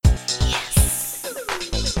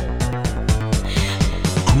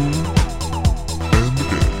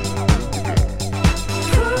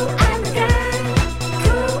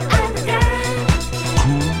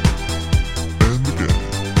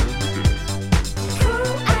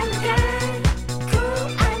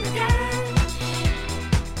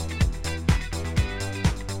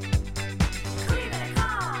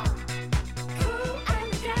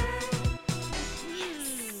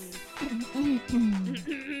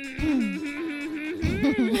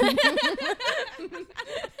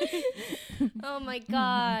Oh my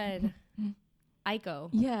God. Aiko,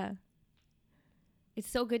 Yeah. it's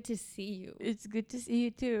so good to see you. It's good to see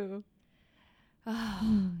you too.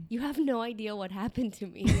 You have no idea what happened to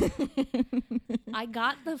me. I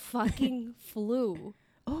got the fucking flu.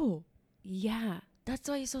 Oh, Yeah. that's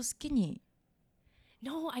why you're so skinny.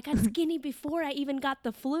 No, I got skinny before I even got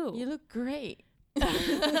the flu. You look great.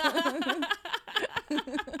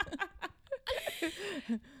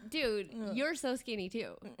 Dude, you're so skinny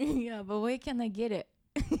too. Yeah, but where can I get it?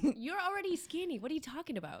 You're already skinny. What are you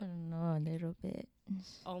talking about? I don't know, a little bit.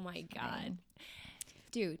 Oh my God.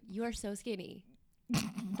 Dude, you are so skinny.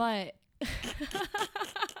 But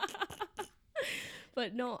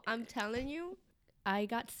but no, I'm telling you, I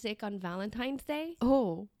got sick on Valentine's Day.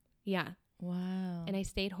 Oh, Yeah. wow. And I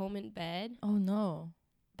stayed home in bed. Oh no.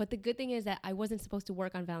 But the good thing is that I wasn't supposed to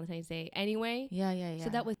work on Valentine's Day anyway. Yeah. So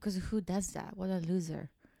that was- because who does that? What a loser.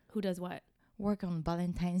 Who does what? Work on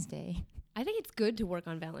Valentine's Day. I think it's good to work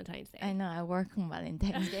on Valentine's Day. I know. I work on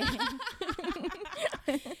Valentine's Day.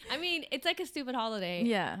 I mean, it's like a stupid holiday.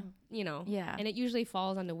 Yeah. You know. Yeah. And it usually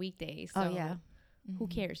falls on the weekdays. So Oh yeah. who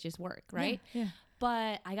cares? Just work, right? Yeah.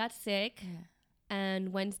 But I got sick. Yeah.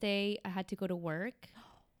 And Wednesday I had to go to work.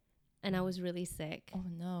 And I was really sick. Oh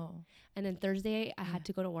no. And then Thursday I had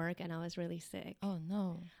to go to work and I was really sick. Oh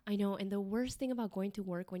no. I know. And the worst thing about going to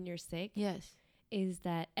work when you're sick Yes. is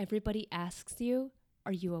that everybody asks you,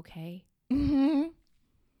 "Are you okay?" Mm-hmm.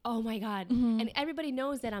 Oh my God. Mm-hmm. And everybody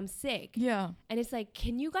knows that I'm sick. Yeah. And it's like,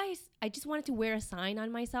 can you guys, I just wanted to wear a sign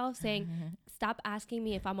on myself saying, stop asking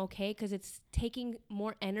me if I'm okay, because it's taking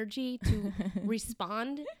more energy to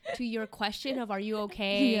respond to your question of, are you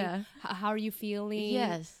okay? Yeah. How are you feeling?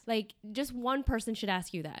 Yes. Like, just one person should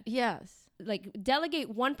ask you that. Yes. Like, delegate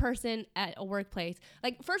one person at a workplace.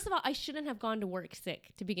 Like, first of all, I shouldn't have gone to work sick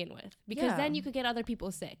to begin with, because Yeah. then you could get other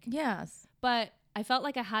people sick. Yes. But I felt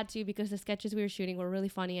like I had to, because the sketches we were shooting were really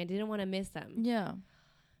funny. I didn't want to miss them. Yeah.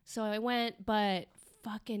 So I went, but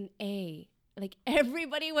fucking A. Like,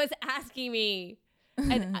 everybody was asking me.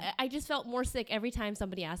 And I just felt more sick every time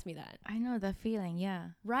somebody asked me that. I know the feeling. Yeah.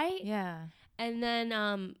 Right? Yeah. And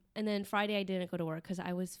then Friday I didn't go to work because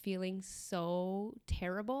I was feeling so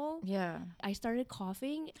terrible. Yeah. I started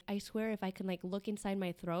coughing. I swear if I could like look inside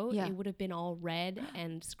my throat, Yeah. it would have been all red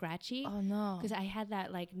and scratchy. Oh no. Because I had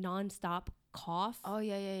that like nonstop cough. Oh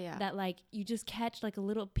yeah. That like you just catch like a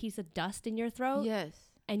little piece of dust in your throat. Yes.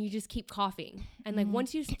 And you just keep coughing. And like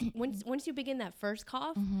once you begin that first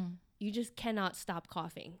cough, you just cannot stop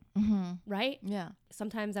coughing. Right? Yeah.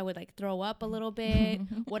 Sometimes I would like throw up a little bit,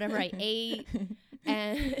 whatever I ate.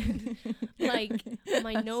 And like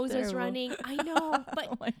my nose is running. I know, but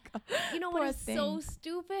Oh my God. you know Poor what is so thing.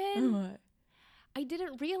 stupid? What? I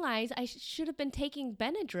didn't realize I should have been taking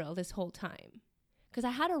Benadryl this whole time. Because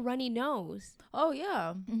I had a runny nose. Oh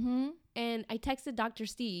yeah. Mm-hmm. And I texted Dr.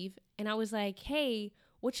 Steve and I was like, hey,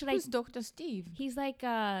 what should Who's Dr. Steve? He's like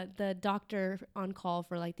the doctor on call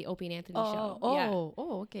for like the Opie and Anthony show. Oh,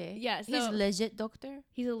 okay. Yeah, He's so- legit doctor?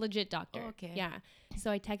 He's a legit doctor. Oh, okay. Yeah.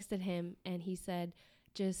 So I texted him and he said,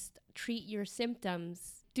 just treat your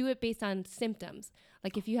symptoms. Do it based on symptoms.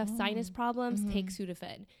 Like if you have sinus problems, take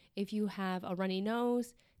Sudafed. If you have a runny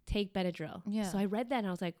nose, take Benadryl. Yeah. So I read that and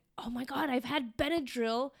I was like, oh my God, I've had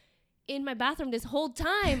Benadryl in my bathroom this whole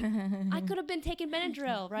time. I could have been taking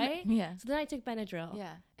Benadryl, right? Yeah. So then I took Benadryl.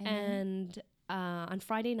 Yeah. And on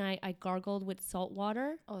Friday night, I gargled with salt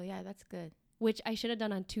water, Oh yeah, that's good. which I should have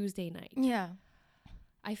done on Tuesday night. Yeah.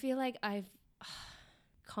 I feel like I've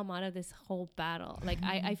come out of this whole battle. Like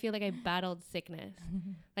I feel like I battled sickness.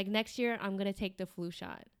 Like next year, I'm going to take the flu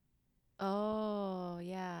shot. Oh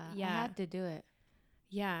yeah. Yeah. I had to do it.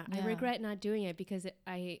 Yeah, I Yeah. regret not doing it because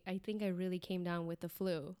I think I really came down with the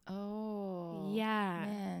flu. Oh. Yeah.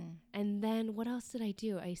 Man. And then what else did I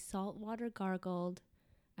do? I salt water gargled.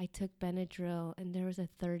 I took Benadryl, and there was a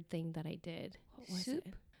third thing that I did. What was Soup?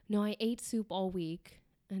 it? No, I ate soup all week,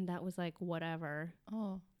 and that was like whatever,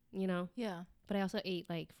 Oh. you know. Yeah. But I also ate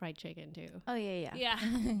like fried chicken too. Oh yeah. Yeah,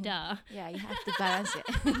 duh. Yeah, you have to balance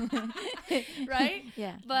it. Right?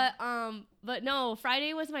 Yeah. But no,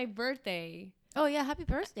 Friday was my birthday, Oh yeah, happy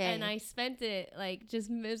birthday. and I spent it like just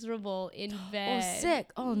miserable in bed. Oh,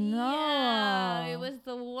 sick. Oh no. Yeah, it was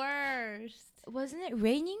the worst. Wasn't it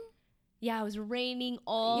raining? Yeah, it was raining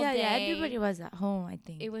all Yeah, day. yeah. Everybody was at home, I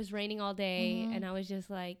think. It was raining all day, and I was just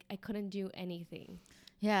like, I couldn't do anything.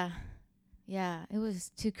 Yeah. Yeah. It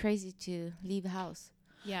was too crazy to leave the house.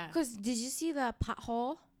 Yeah. Because did you see the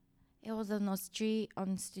pothole? It was on the street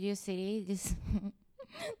on Studio City. This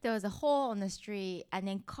there was a hole on the street, and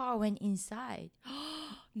then car went inside.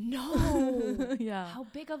 No. Yeah. How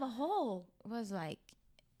big of a hole? It was like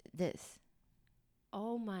this.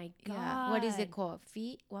 Oh my God. Yeah. What is it called?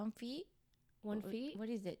 Feet? 1 feet? 1 feet? What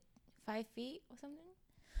is it? 5 feet or something?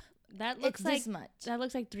 That looks It's like this much. that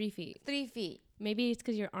looks like 3 feet. 3 feet. Maybe it's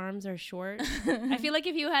because your arms are short. I feel like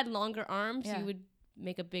if you had longer arms, you would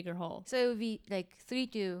make a bigger hole. So it would be like 3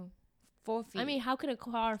 to 4 feet. I mean, how could a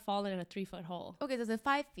car fall in a 3-foot hole? Okay, there's a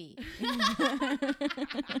 5 feet.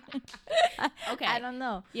 Okay. I don't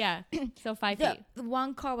know. Yeah. So 5 feet. The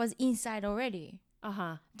one car was inside already.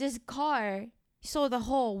 Uh-huh. This car saw the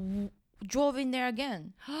hole, drove in there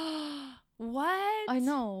again. What? I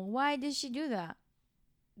know. Why did she do that?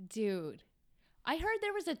 Dude. I heard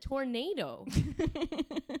there was a tornado.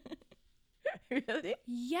 Really?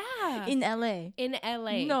 Yeah. In LA? In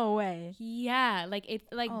LA. No way. Yeah. Like it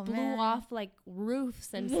blew man. off like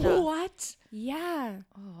roofs and stuff. What? Yeah.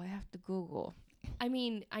 Oh, I have to Google. I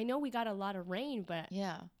mean, I know we got a lot of rain, but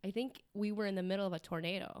Yeah. I think we were in the middle of a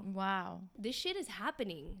tornado. Wow. This shit is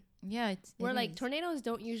happening. Yeah, Where like tornadoes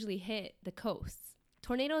don't usually hit the coasts.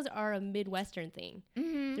 Tornadoes are a Midwestern thing.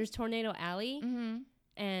 Mm-hmm. There's Tornado Alley,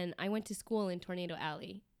 and I went to school in Tornado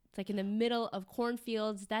Alley. It's like in the middle of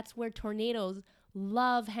cornfields. That's where tornadoes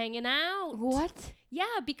love hanging out. What? Yeah,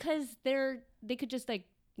 because they could just like,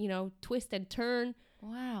 you know, twist and turn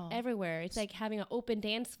Wow. everywhere. It's like having an open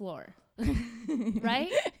dance floor.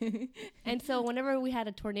 Right? And so whenever we had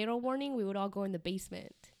a tornado warning, we would all go in the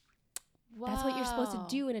basement. Wow. That's what you're supposed to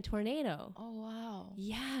do in a tornado. Oh, wow.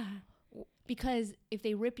 Yeah. Because if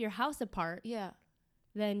they rip your house apart, Yeah.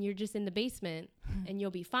 then you're just in the basement and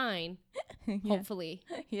you'll be fine, hopefully.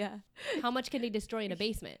 Yeah. How much can they destroy in a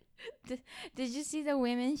basement? Did you see the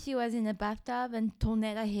woman? She was in the bathtub and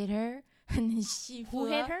tornado hit her. And then she Who flew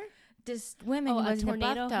hit up. her? This woman Oh, a was in the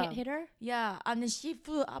tornado bathtub. hit her? Yeah, and then she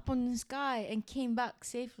flew up on the sky and came back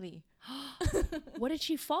safely. What did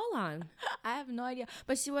she fall on? I have no idea,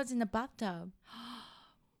 but she was in the bathtub. Wow.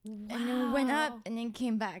 And then went up and then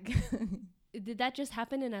came back. Did that just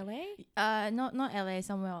happen in LA? Not LA,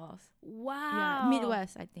 somewhere else. Wow. Yeah,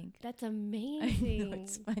 Midwest, I think. That's I amazing. know,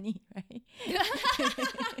 it's funny, right?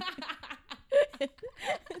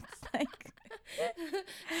 It's like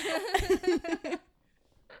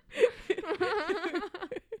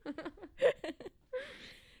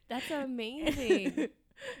That's amazing.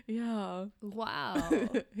 yeah. Wow.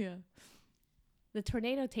 Yeah. The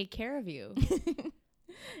tornado take care of you,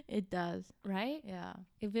 It does. right? Yeah.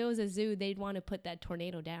 If it was a zoo, they'd want to put that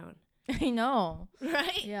tornado down. I know.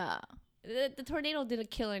 Right? Yeah. The tornado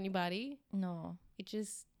didn't kill anybody. No. It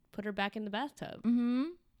just put her back in the bathtub. Mm-hmm.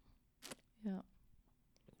 Yeah.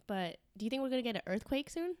 But do you think we're going to get an earthquake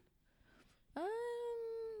soon?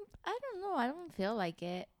 I don't know. I don't feel like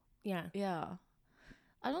it. Yeah. Yeah.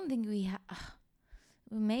 I don't think we have.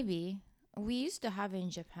 Maybe. We used to have it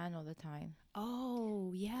in Japan all the time.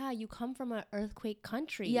 Oh, yeah. You come from an earthquake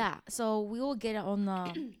country. Yeah. So we will get it on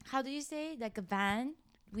how do you say? Like a van.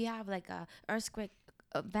 We have like a earthquake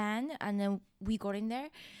van, and then we got in there,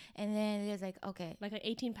 and then there's like, okay, Like an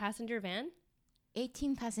 18-passenger van?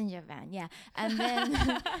 18 passenger van, yeah. And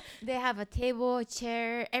then they have a table,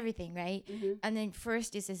 chair, everything, right? Mm-hmm. And then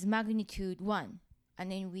first this is magnitude 1,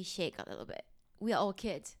 and then we shake a little bit. We are all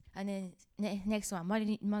kids. And then next one,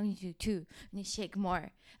 magnitude 2, and then shake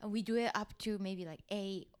more. And we do it up to maybe like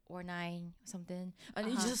 8 or 9 or something. And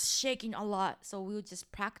it's just shaking a lot. So we'll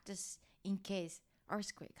just practice in case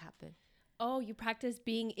earthquake happen. Oh, you practice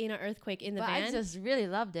being in an earthquake in the But van? I just really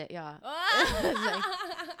loved it, yeah. It was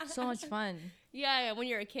like so much fun. Yeah, when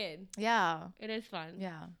you're a kid. Yeah. It is fun.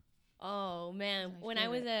 Yeah. Oh, man. my When I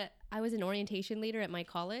was an orientation leader at my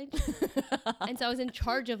college. And so I was in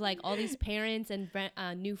charge of like all these parents and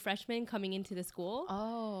new freshmen coming into the school.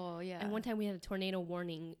 Oh, yeah. And one time we had a tornado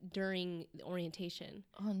warning during the orientation.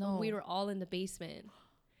 Oh, no. We were all in the basement.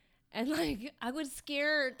 And like I would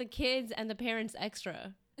scare the kids and the parents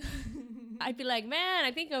extra. I'd be like, man,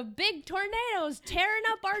 I think a big tornado's tearing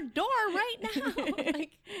up our door right now.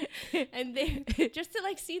 Like, and they just to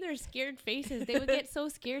like see their scared faces, they would get so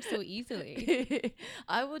scared so easily.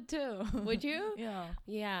 I would too. Would you? Yeah.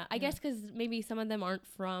 Yeah, I guess because maybe some of them aren't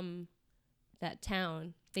from that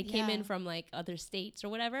town. They came in from like other states or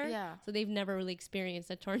whatever. Yeah. So they've never really experienced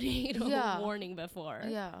a tornado warning before.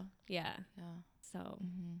 Yeah. Yeah. Yeah. So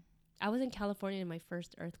I was in California in my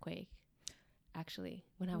first earthquake, actually,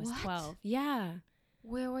 when I was 12. Yeah.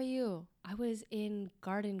 Where were you? I was in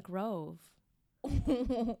Garden Grove.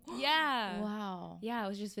 Yeah. Wow. Yeah, I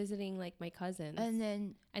was just visiting like my cousins. And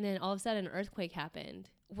then And then all of a sudden an earthquake happened.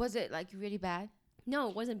 was it like really bad? No,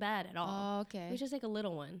 it wasn't bad at all. Oh, It okay. was just like a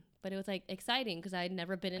little one. But it was like exciting because I'd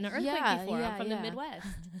never been in an earthquake Yeah, before. yeah, I'm from yeah. the Midwest.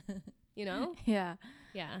 You know? Yeah.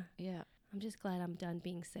 Yeah. Yeah. I'm just glad I'm done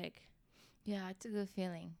being sick. Yeah, it's a good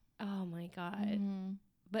feeling. Oh my God. Mm-hmm.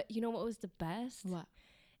 But you know what was the best? What?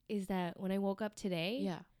 Is that when I woke up today,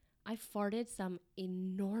 Yeah. I farted some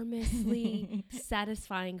enormously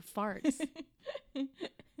satisfying farts.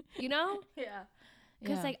 You know? Yeah.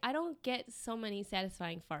 Because like I don't get so many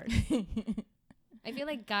satisfying farts. I feel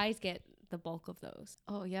like guys get the bulk of those.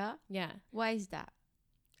 Oh, yeah? Yeah. Why is that?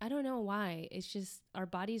 I don't know why. It's just our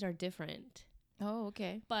bodies are different. Oh,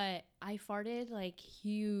 okay. But I farted like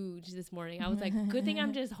huge this morning. I was like, good thing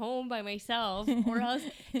I'm just home by myself. Or else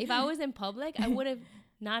if I was in public, I would have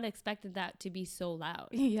not expected that to be so loud.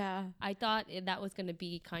 Yeah. I thought that was going to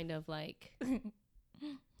be kind of like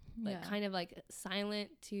kind of like silent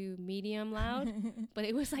to medium loud, but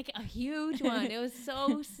it was like a huge one. It was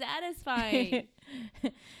so satisfying.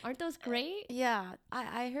 Aren't those great? Yeah.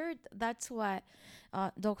 I heard that's what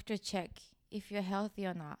doctor check if you're healthy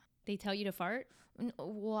or not. They tell you to fart?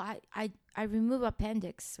 Well, I remove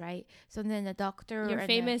appendix, right? So then the doctor... Your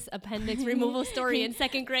famous appendix removal story in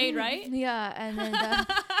 2nd grade, right? Yeah, and then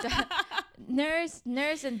the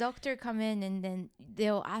nurse and doctor come in, and then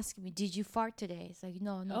they'll ask me, did you fart today? It's like,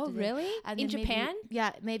 no, not today. Really? And in then Japan?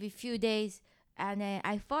 Maybe a few days, and then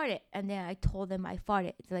I farted, and then I told them I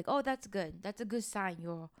farted. It's like, oh, that's good. That's a good sign,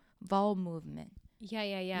 your bowel movement.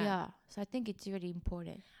 Yeah. So I think it's really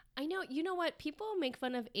important. I know. You know what? People make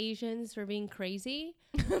fun of Asians for being crazy,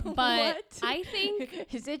 but What? I think...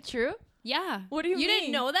 Is it true? Yeah. What do you mean? You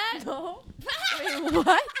didn't know that? No. Wait,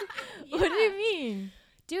 what? Yeah. What do you mean?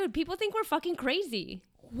 Dude, people think we're fucking crazy.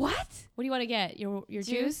 What? What do you want to get? Your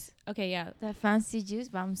juice? Okay, yeah. The fancy juice,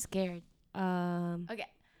 but I'm scared. Okay.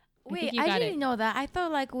 Wait, I didn't know that. I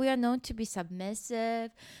thought like we are known to be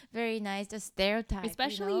submissive, very nice, the stereotype.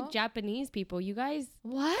 Especially Japanese people. You guys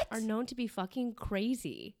are known to be fucking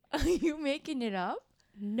crazy. Are you making it up?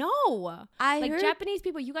 No. I heard Japanese Japanese.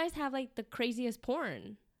 people, you guys have like the craziest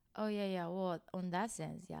porn. Oh yeah. Well, on that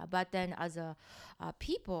sense, yeah. But then as a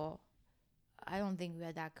people, I don't think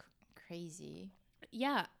we're that crazy.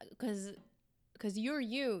 Yeah, because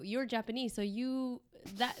you're Japanese, so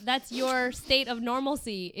that's your state of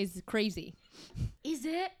normalcy is crazy. Is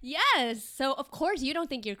it? Yes. So of course you don't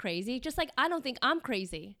think you're crazy, just like I don't think I'm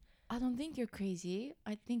crazy. I don't think you're crazy.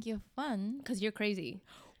 I think you're fun. Because you're crazy.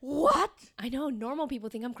 What? I know. Normal people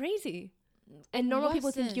think I'm crazy. And normal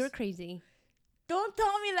people think you're crazy. Don't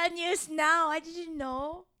tell me that news now. I didn't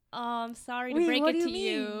know. I'm sorry to break it to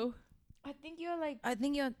you. I think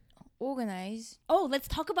you're organized. Oh, let's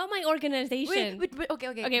talk about my organization. Wait,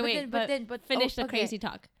 okay. But finish the crazy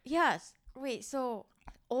talk. Yes. Wait, so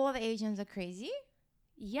all the Asians are crazy?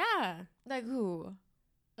 Yeah. Like who?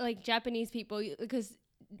 Like Japanese people. Because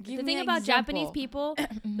Give the me thing an about example. Japanese people,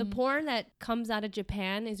 the porn that comes out of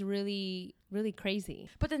Japan is really, really crazy.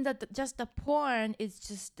 But then just the porn is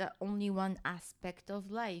just the only one aspect of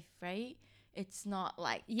life, right? It's not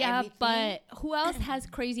like everything. But who else has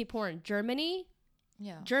crazy porn? Germany?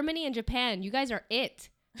 Yeah. Germany and Japan. You guys are it.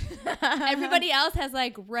 Everybody else has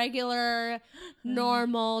like regular,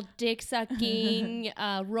 normal, dick sucking,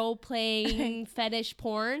 role playing, fetish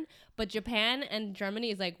porn. But Japan and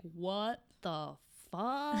Germany is like, what the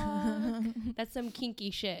fuck? That's some kinky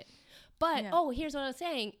shit. But here's what I was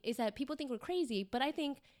saying is that people think we're crazy, but I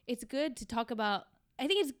think it's good to talk about. I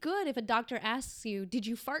think it's good if a doctor asks you, did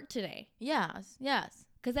you fart today? Yes.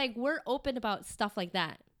 Because like we're open about stuff like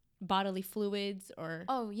that. Bodily fluids or...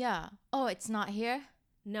 Oh, yeah. Oh, it's not here?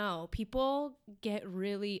 No, people get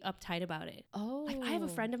really uptight about it. Oh. Like, I have a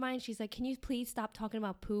friend of mine. She's like, can you please stop talking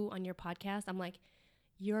about poo on your podcast? I'm like,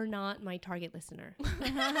 you're not my target listener.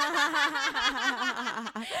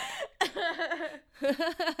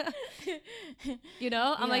 You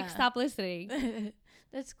know? I'm like, stop listening.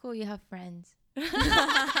 That's cool. You have friends.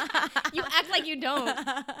 You act like you don't.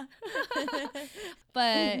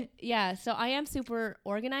 But yeah, so I am super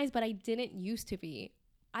organized, but I didn't used to be.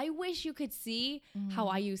 I wish you could see how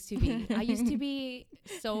I used to be. I used to be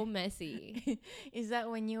so messy. Is that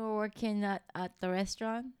when you were working at the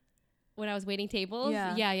restaurant? When I was waiting tables?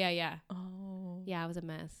 Yeah. Oh. Yeah, I was a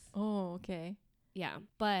mess. Oh, okay. Yeah,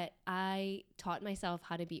 but I taught myself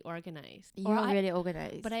how to be organized. You're really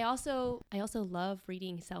organized. But I also love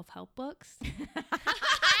reading self-help books.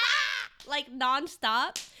 Like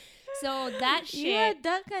nonstop. So that shit. You're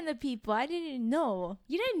that kind of people. I didn't know.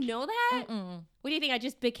 You didn't know that? Mm-mm. What do you think? I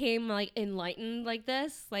just became like enlightened like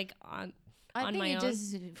this? Like on my own? You're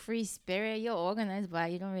just free spirit. You're organized,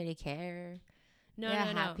 but you don't really care. No.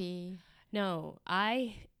 Happy. No,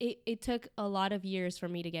 it took a lot of years for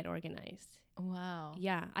me to get organized. Wow.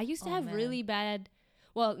 Yeah. I used to have really bad...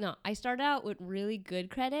 Well, no. I started out with really good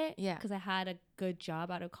credit. Yeah. Because I had a good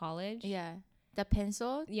job out of college. Yeah. The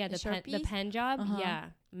pencil? Yeah, the Sharpies? pen job. Uh-huh. Yeah,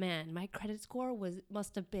 man, my credit score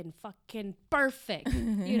must have been fucking perfect.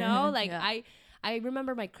 You know, like Yeah. I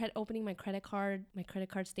remember opening my credit card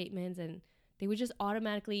statements, and they would just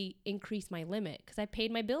automatically increase my limit because I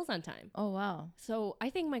paid my bills on time. Oh, wow. So I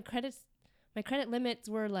think my credit limits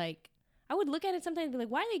were like, I would look at it sometimes and be like,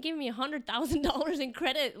 why are they giving me $100,000 in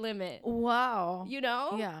credit limit? Wow. You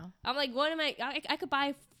know? Yeah. I'm like, what am I could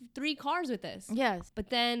buy 3 cars with this. Yes. But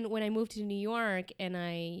then when I moved to New York and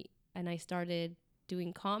I started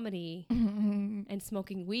doing comedy and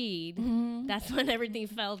smoking weed, that's when everything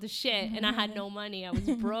fell to shit and I had no money. I was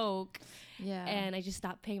broke. Yeah. And I just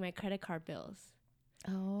stopped paying my credit card bills.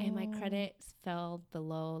 Oh. And my credit fell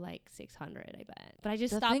below like 600, I bet. But I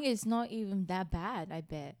just the stopped. thing is not even that bad, I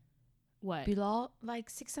bet. What? Below like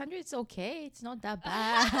 600, it's okay. It's not that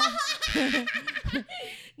bad.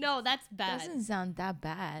 No, that's bad. Doesn't sound that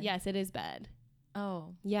bad. Yes, it is bad.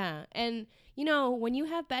 Oh. Yeah. And, you know, when you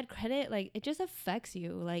have bad credit, like, it just affects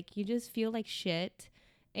you. Like, you just feel like shit.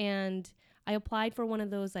 And I applied for one of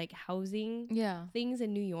those, like, housing things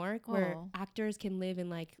in New York where actors can live in,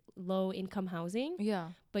 like, low-income housing. Yeah.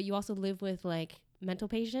 But you also live with, like, mental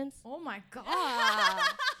patients. Oh, my God.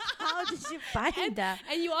 How did you find that?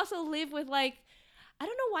 And you also live with, like, I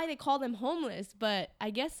don't know why they call them homeless, but I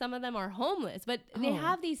guess some of them are homeless. But they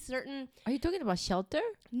have these certain... Are you talking about shelter?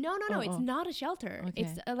 No. It's not a shelter. Okay.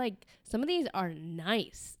 It's like, some of these are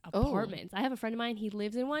nice apartments. I have a friend of mine. He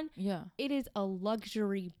lives in one. Yeah. It is a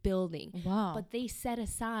luxury building. Wow. But they set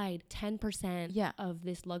aside 10% of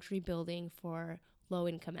this luxury building for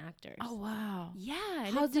low-income actors. Oh, wow. Yeah.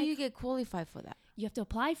 And how do you get qualified for that? You have to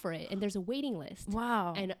apply for it, and there's a waiting list.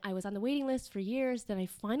 Wow. And I was on the waiting list for years. Then I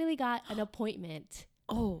finally got an appointment.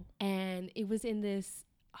 Oh. And it was in this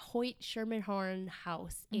Hoyt Schermerhorn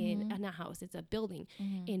house not house, it's a building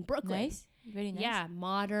in Brooklyn. Nice. Very nice. Yeah,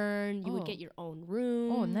 modern. You would get your own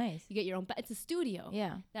room. Oh, nice. You get your own, but it's a studio.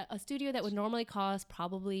 Yeah. A studio that would normally cost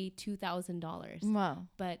probably $2,000. Wow.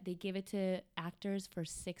 But they give it to actors for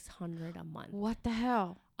 $600 a month. What the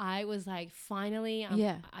hell? I was like, finally,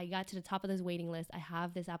 I got to the top of this waiting list. I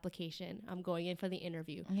have this application. I'm going in for the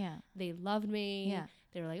interview. Yeah. They loved me. Yeah.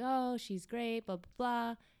 They were like, oh, she's great, blah, blah,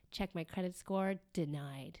 blah. Check my credit score.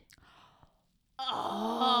 Denied.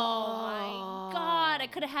 Oh my God. I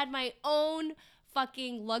could have had my own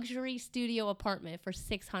fucking luxury studio apartment for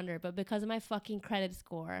 $600, but because of my fucking credit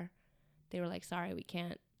score, they were like, sorry, we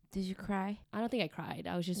can't. Did you cry? I don't think I cried.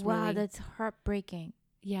 I was just wow, really... that's heartbreaking.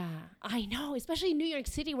 Yeah, I know, especially in New York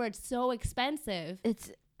City where it's so expensive.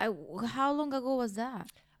 How long ago was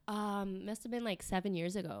that? Must have been like 7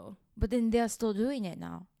 years ago. But then they're still doing it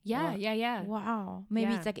now. Yeah, yeah. Wow.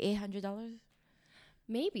 Maybe it's like $800?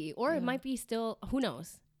 Maybe. Or it might be still, who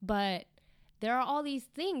knows? But there are all these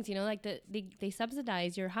things, you know, like they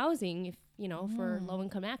subsidize your housing, if you know, for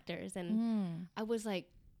low-income actors. And I was like,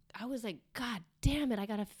 God damn it, I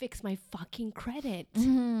gotta fix my fucking credit.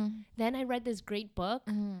 Then I read this great book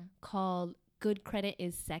called Good Credit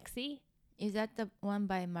is Sexy. Is that the one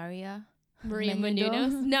by Maria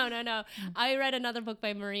Menounos? No. I read another book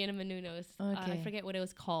by Maria Menounos. Okay. I forget what it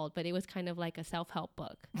was called, but it was kind of like a self-help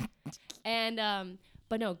book. And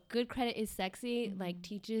but no, Good Credit is Sexy like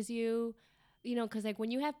teaches you, you know, because like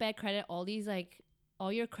when you have bad credit, all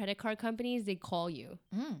your credit card companies, they call you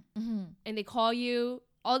and they call you.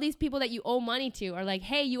 All these people that you owe money to are like,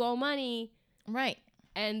 hey, you owe money, right?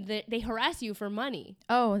 And they harass you for money.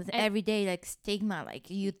 Oh, every day, like stigma,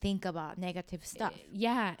 like you think about negative stuff.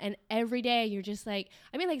 Yeah, and every day you're just like,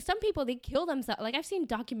 I mean, like some people, they kill themselves. Like I've seen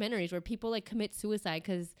documentaries where people like commit suicide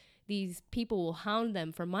because these people will hound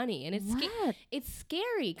them for money, and it's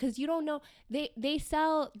scary because you don't know. They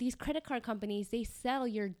sell, these credit card companies, they sell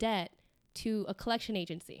your debt to a collection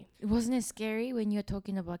agency. Wasn't it scary when you're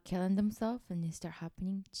talking about killing themselves and it start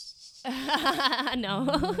happening? No.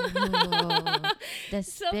 The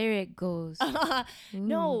spirit goes.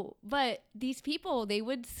 No, but these people, they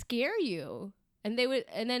would scare you. And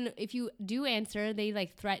then if you do answer, they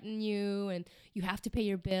like threaten you and you have to pay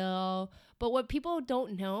your bill. But what people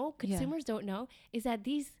don't know, consumers don't know, is that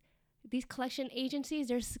these collection agencies,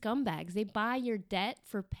 they're scumbags. They buy your debt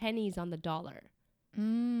for pennies on the dollar.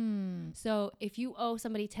 So if you owe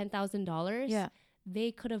somebody $10,000,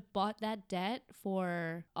 they could have bought that debt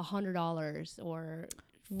for $100 or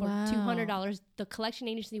for $200. The collection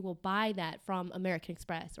agency will buy that from American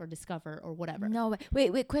Express or Discover or whatever. No,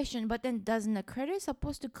 wait, question. But then doesn't the credit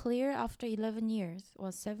supposed to clear after 11 years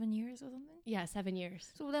or 7 years or something? Yeah, 7 years.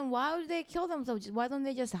 So then why would they kill themselves? Why don't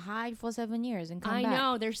they just hide for 7 years and come back? I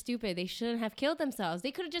know, they're stupid. They shouldn't have killed themselves.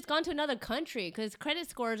 They could have just gone to another country because credit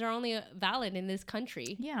scores are only valid in this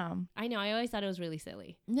country. Yeah. I know. I always thought it was really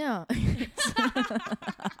silly. No.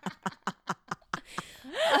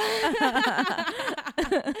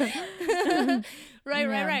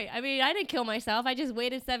 Right. I mean, I didn't kill myself. I just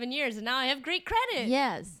waited 7 years and now I have great credit.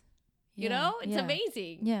 Yes. You know, it's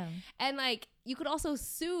amazing. Yeah. And like, you could also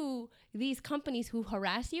sue these companies who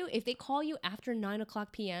harass you if they call you after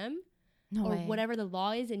 9:00 p.m. No or way. whatever the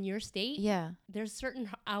law is in your state. Yeah. There's certain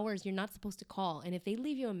hours you're not supposed to call. And if they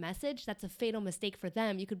leave you a message, that's a fatal mistake for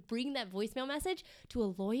them. You could bring that voicemail message to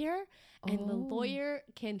a lawyer and the lawyer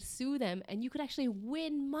can sue them and you could actually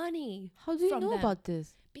win money. How do you know them. about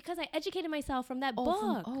this? Because I educated myself from that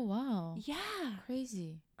book. Wow. Yeah.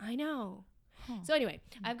 Crazy. I know. Huh. So anyway,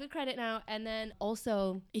 I have good credit now. And then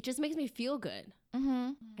also, it just makes me feel good.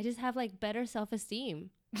 Mm-hmm. I just have like better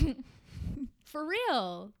self-esteem. For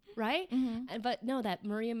real. Right? Mm-hmm. But no, that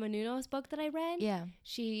Maria Menounos book that I read, Yeah.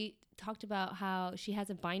 she talked about how she has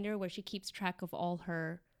a binder where she keeps track of all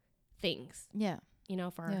her things, Yeah. you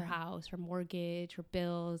know, for her house, her mortgage, her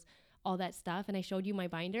bills, all that stuff. And I showed you my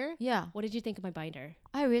binder. Yeah. What did you think of my binder?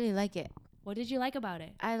 I really like it. What did you like about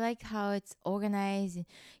it? I like how it's organized.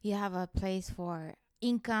 You have a place for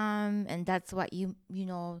income, and that's what you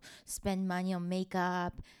spend money on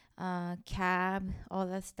makeup, cab, all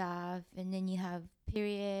that stuff, and then you have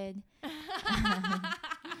period.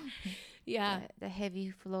 Yeah. The heavy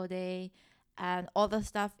flow day, and all the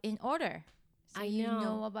stuff in order. So you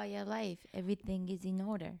know about your life. Everything is in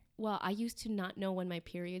order. Well, I used to not know when my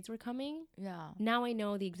periods were coming. Yeah. Now I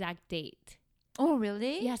know the exact date. Oh,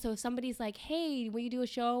 really? Yeah, so if somebody's like, hey, will you do a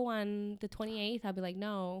show on the 28th? I'll be like,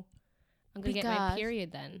 no, I'm going to get my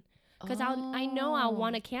period then. Because I know I'll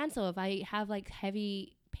want to cancel if I have like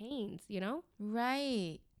heavy pains, you know?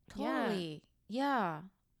 Right. Totally. Yeah.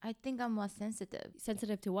 I think I'm more sensitive.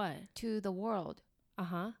 Sensitive to what? To the world.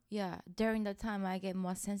 Uh-huh. Yeah. During the time, I get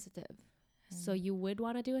more sensitive. So you would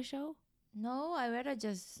want to do a show? No, I rather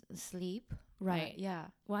just sleep. Right. Yeah.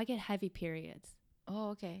 Well, I get heavy periods. Oh,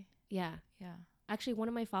 okay. Yeah. Yeah. Actually, one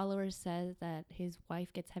of my followers says that his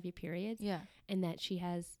wife gets heavy periods. Yeah. And that she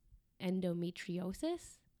has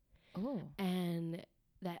endometriosis. Oh. And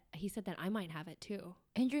that he said that I might have it too.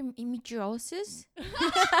 Endometriosis?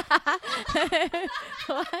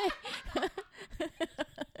 Why?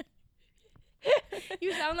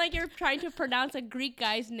 You sound like you're trying to pronounce a Greek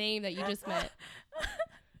guy's name that you just met.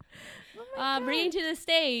 Bringing to the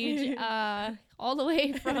stage, all the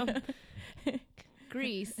way from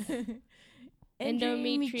Greece,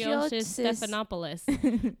 endometriosis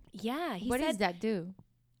Stephanopoulos. Yeah, he what said, does that do?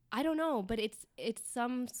 I don't know, but it's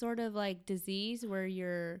some sort of like disease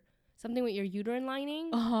where something with your uterine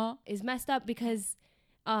lining is messed up because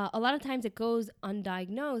a lot of times it goes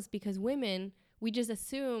undiagnosed because women, we just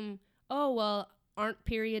assume, oh, well, aren't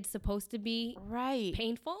periods supposed to be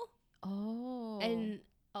painful? Oh. And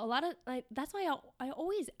a lot of like that's why I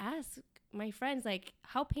always ask my friends like,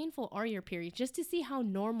 how painful are your periods, just to see how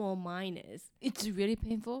normal mine is. It's really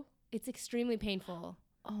painful? It's extremely painful.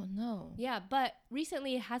 Oh no. Yeah, but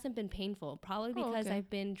recently it hasn't been painful, probably because I've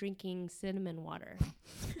been drinking cinnamon water.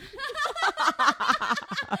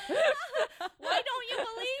 Why don't you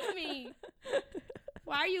believe me?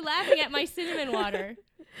 Why are you laughing at my cinnamon water?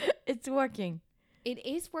 It's working. It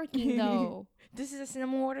is working though. This is a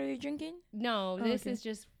cinnamon water you're drinking? No, this is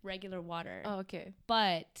just regular water. Oh, okay.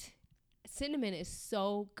 But cinnamon is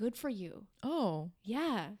so good for you. Oh.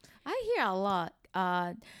 Yeah. I hear a lot.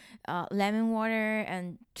 Lemon water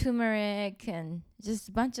and turmeric and just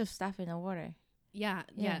a bunch of stuff in the water. Yeah.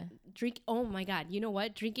 Drink. Oh my God. You know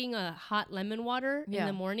what? Drinking a hot lemon water in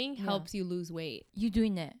the morning helps you lose weight. You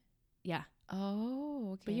doing it? Yeah.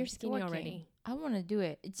 Oh, okay. But you're skinny already. I want to do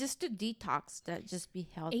it. It's just to detox, that just be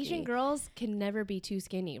healthy. Asian girls can never be too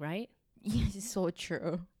skinny, right? Yes, it's so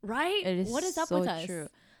true. Right? It is what is up so with us? true.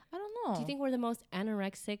 I don't know. Do you think we're the most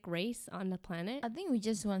anorexic race on the planet? I think we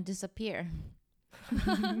just want to disappear.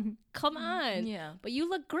 Come on. Yeah. But you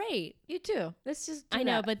look great. You too. Let's just do I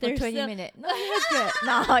know, that but for there's 20 still minutes. No, you look good.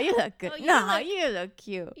 No, you look good. You look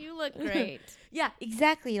cute. You look great. Yeah,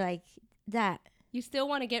 exactly like that. You still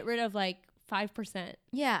want to get rid of like 5%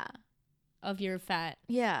 Yeah. of your fat.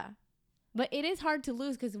 Yeah. But it is hard to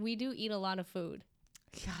lose because we do eat a lot of food.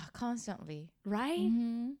 Yeah, constantly. Right?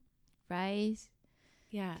 Mm-hmm. Rice.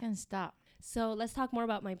 Yeah. Can't stop. So let's talk more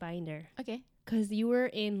about my binder. Okay. Because you were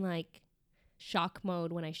in like shock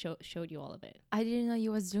mode when I showed you all of it. I didn't know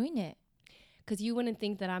you was doing it. Because you wouldn't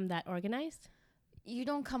think that I'm that organized. You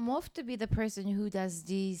don't come off to be the person who does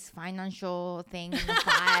these financial things in the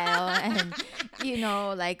file and, you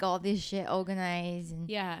know, like all this shit organized. And,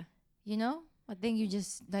 Yeah. you know, I think you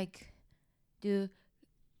just like do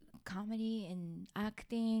comedy and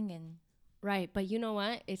acting and. Right. But you know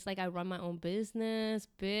what? It's like I run my own business,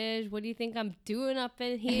 bitch. What do you think I'm doing up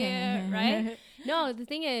in here? Right? No, the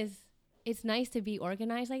thing is, it's nice to be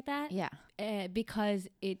organized like that. Yeah. Because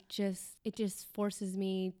it just forces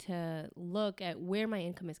me to look at where my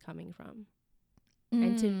income is coming from.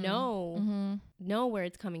 And to know where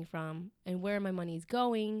it's coming from and where my money's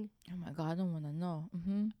going. Oh my God, I don't want to know.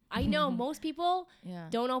 I know most people Yeah.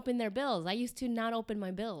 don't open their bills. I used to not open my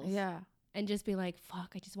bills. Yeah. And just be like,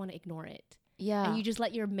 fuck, I just want to ignore it. Yeah. And you just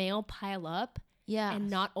let your mail pile up. Yeah. And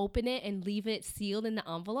not open it and leave it sealed in the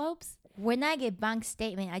envelopes. When I get bank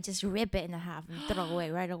statement, I just rip it in half and throw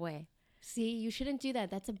away right away. See, you shouldn't do that.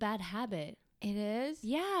 That's a bad habit. It is?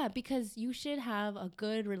 Yeah, because you should have a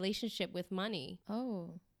good relationship with money.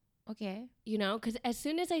 Oh, okay. You know, because as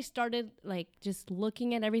soon as I started like just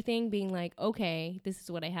looking at everything, being like, okay, this is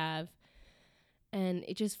what I have. And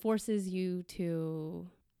it just forces you to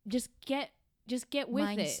just get with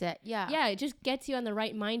mindset. it. Yeah. Yeah, it just gets you on the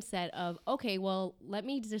right mindset of, okay, well, let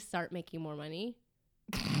me just start making more money.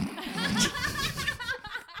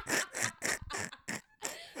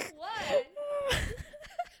 What?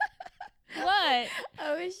 What?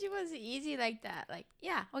 I wish it was easy like that. Like,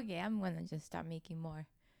 yeah, okay, I'm gonna just start making more.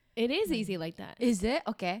 It is easy like that. Is it?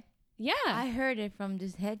 Okay. Yeah. I heard it from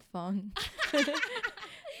this headphone.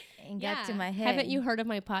 And got to my head. Haven't you heard of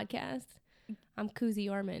my podcast? I'm Kuzi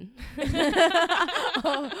Orman.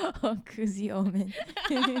 oh, Kuzi Omen.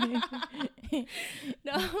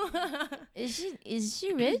 No. Is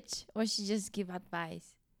she rich or she just give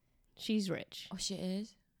advice? She's rich. Oh, she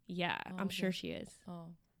is? Yeah, Oh, I'm okay. sure she is. Oh.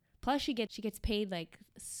 Plus she gets paid like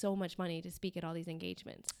so much money to speak at all these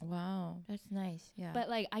engagements. Wow. That's nice. Yeah. But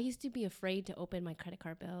like I used to be afraid to open my credit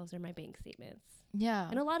card bills or my bank statements. yeah.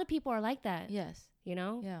 And a lot of people are like that. Yes. You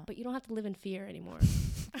know? Yeah. But you don't have to live in fear anymore.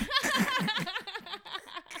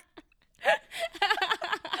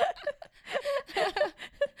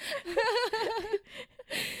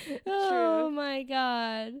 Oh my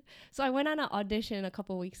God. So I went on an audition a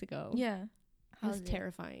couple weeks ago. Yeah. It was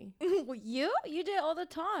terrifying. You do it all the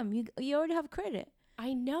time. You already have credit.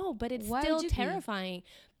 I know, but it's Why still would you be? terrifying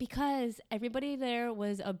because everybody there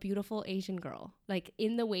was a beautiful Asian girl, like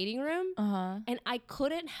in the waiting room. And I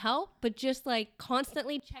couldn't help but just like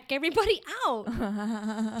constantly check everybody out.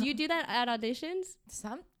 Do you do that at auditions?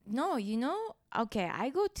 No, you know, okay, I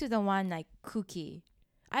go to the one like Cookie.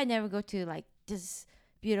 I never go to like this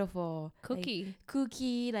beautiful Cookie.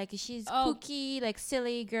 Cookie, like she's Oh. Cookie, like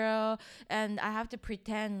silly girl, and I have to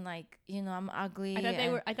pretend like, you know, I'm ugly.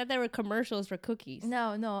 I thought they were commercials for cookies.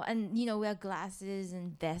 No, and you know, wear glasses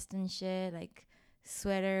and vest and shit, like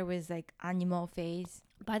sweater with like animal face.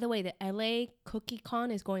 By the way, the LA Cookie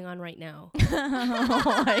Con is going on right now.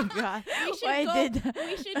 Oh my God. We should Why go. did that?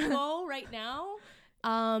 We should go right now,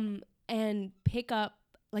 and pick up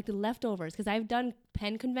like the leftovers because I've done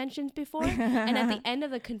pen conventions before, and at the end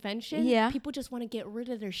of the convention, Yeah. people just want to get rid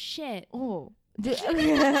of their shit. Oh.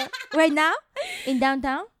 Right now? In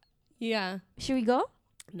downtown? Yeah. Should we go?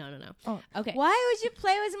 No. Oh. Okay. Why would you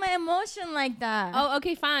play with my emotion like that? Oh,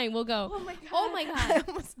 okay, fine. We'll go. Oh my God. Oh my God. I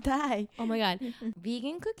almost died. Oh my God.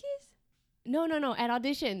 Vegan cookies? No. At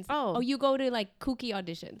auditions. Oh. You go to like cookie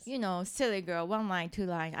auditions. You know, silly girl, 1 line, 2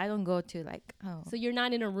 line. I don't go to like, So you're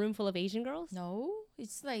not in a room full of Asian girls? no,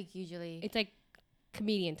 it's like usually, It's like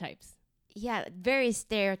comedian types. yeah, very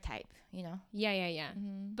stereotype, you know. Yeah.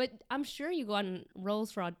 Mm-hmm. But I'm sure you go on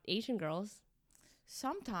roles for Asian girls.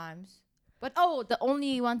 Sometimes. But the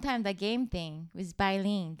only one time the game thing was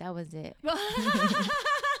Bailin. That was it.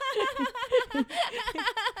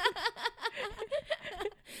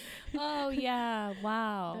 Oh yeah.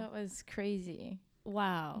 Wow. That was crazy.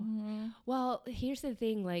 Wow. Mm-hmm. Well, here's the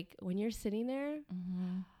thing. Like when you're sitting there,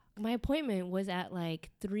 Mm-hmm. my appointment was at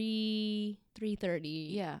like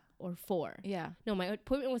 3:30. Yeah. Or 4. Yeah. No, my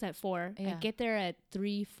appointment was at 4. I Yeah. get there at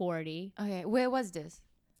 3:40. Okay. Where was this?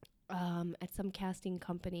 At some casting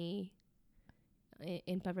company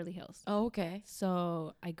in Beverly Hills. Oh, okay.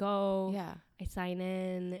 So I go. Yeah. I sign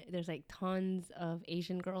in. There's like tons of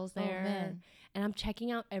Asian girls there. Oh, man. And I'm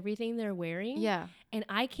checking out everything they're wearing. Yeah. And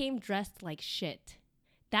I came dressed like shit.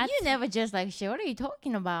 That's You never just like shit. What are you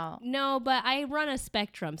talking about? No, but I run a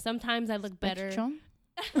spectrum. Sometimes I look better. Spectrum?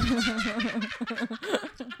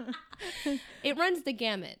 It runs the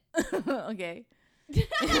gamut. Okay.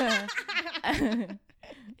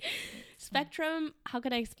 Spectrum, how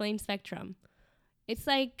can I explain spectrum? It's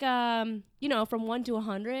like, from 1 to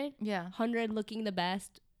 100. Yeah. 100 looking the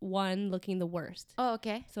best, 1 looking the worst. Oh,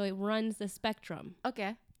 okay. So it runs the spectrum.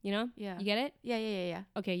 Okay. You know? Yeah. You get it? Yeah.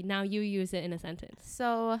 Okay, now you use it in a sentence.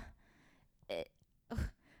 So,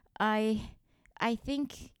 I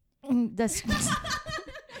think the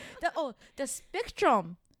the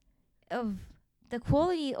spectrum of the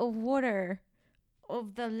quality of water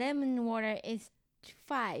of the lemon water is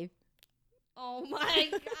 5. Oh my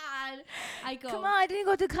God. Aiko. Come on, I didn't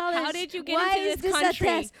go to college. How did you get Why into is this this country?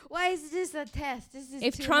 A test? Why is this a test? This is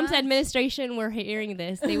If too Trump's much. administration were hearing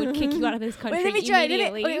this, they would kick you out of this country Wait, let me try.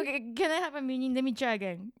 immediately. Okay, can I have a meaning? Let me try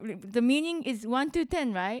again. The meaning is 1 to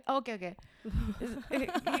 10, right? Okay.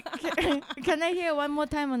 Can I hear one more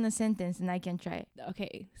time on the sentence and I can try?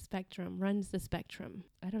 Okay, spectrum runs the spectrum.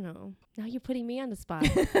 I don't know. Now you're putting me on the spot.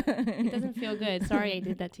 It doesn't feel good. Sorry I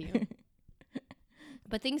did that to you.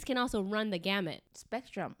 But things can also run the gamut.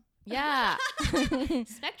 Spectrum. Yeah.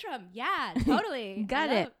 Spectrum. Yeah, totally. Got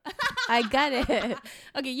it. I got it.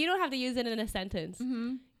 Okay, you don't have to use it in a sentence.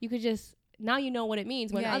 Mm-hmm. You could just, now you know what it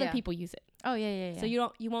means when other people use it. Oh, yeah. So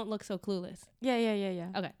you won't look so clueless. Yeah.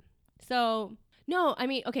 Okay. So, no, I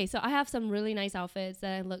mean, okay, so I have some really nice outfits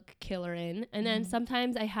that I look killer in. And then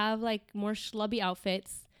sometimes I have like more schlubby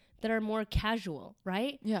outfits that are more casual,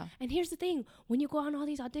 right? Yeah. And here's the thing. When you go on all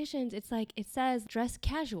these auditions, it's like, it says dress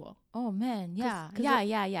casual. Oh, man. Yeah. 'Cause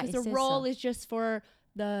Yeah. Because the role is just for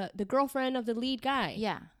the girlfriend of the lead guy.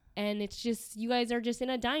 Yeah. And it's just, you guys are just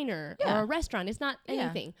in a diner or a restaurant. It's not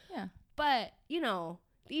anything. Yeah. But,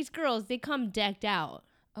 these girls, they come decked out.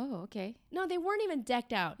 Oh, okay. No, they weren't even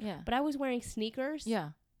decked out. Yeah. But I was wearing sneakers.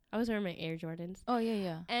 Yeah. I was wearing my Air Jordans. Oh,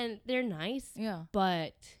 yeah. And they're nice. Yeah.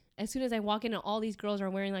 But as soon as I walk in, all these girls are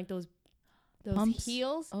wearing like those Pumps?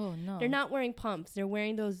 heels. Oh, no. They're not wearing pumps. They're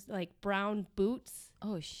wearing those like brown boots.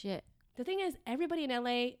 Oh, shit. The thing is, everybody in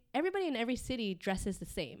LA, everybody in every city dresses the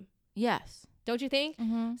same. Yes. Don't you think?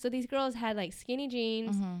 Mm-hmm. So these girls had like skinny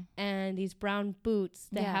jeans and these brown boots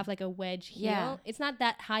that have like a wedge heel. Yeah. It's not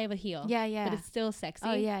that high of a heel. Yeah. But it's still sexy.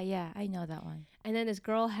 Oh, yeah. I know that one. And then this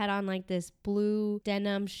girl had on like this blue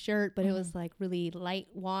denim shirt, but it was like really light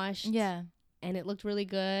washed. Yeah. And it looked really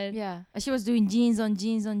good. Yeah. She was doing jeans on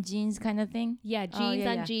jeans kind of thing. Yeah, jeans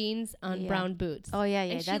on jeans on brown boots. Oh, yeah.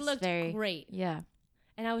 And she That's looked very great. Yeah.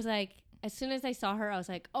 And I was like, as soon as I saw her, I was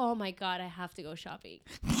like, oh my God, I have to go shopping.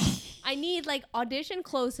 I need like audition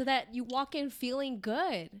clothes so that you walk in feeling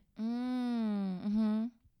good. Mm-hmm.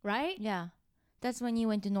 Right? Yeah. That's when you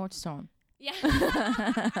went to Nordstrom. Yeah.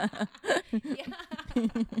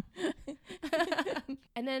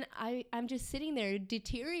 And then I'm just sitting there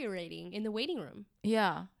deteriorating in the waiting room.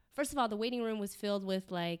 Yeah. First of all, the waiting room was filled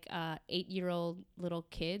with like 8-year-old little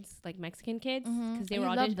kids, like Mexican kids, because they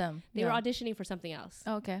were They were auditioning for something else.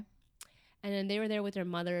 Oh, okay. And then they were there with their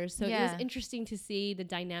mothers, so it was interesting to see the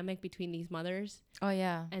dynamic between these mothers. Oh,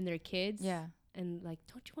 yeah. And their kids. Yeah. And like,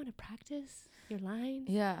 don't you want to practice your lines?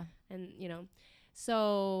 Yeah. And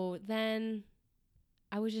so then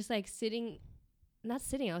I was just like I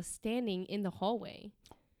was standing in the hallway.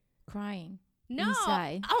 Crying. No.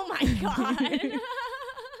 Inside. Oh my God.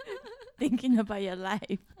 Thinking about your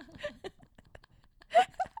life.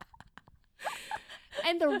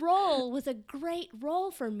 And the role was a great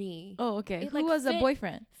role for me. Oh, okay. It, Who was the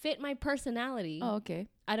boyfriend? Fit my personality. Oh, okay.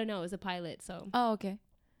 I don't know. It was a pilot, so. Oh, okay.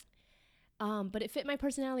 But it fit my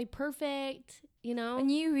personality perfect,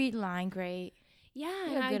 And you read line great. Yeah.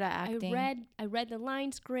 You're good at acting. I read the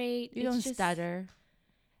lines great. You don't stutter.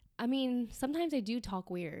 I mean, sometimes I do talk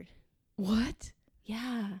weird. What?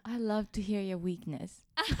 Yeah. I love to hear your weakness.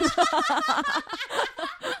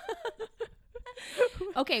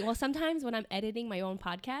 Okay, well, sometimes when I'm editing my own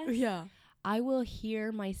podcast, I will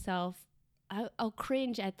hear myself. I'll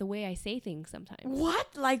cringe at the way I say things sometimes.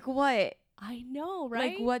 What? Like what? I know,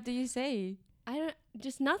 right? Like what do you say?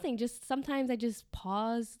 Just nothing. Just sometimes I just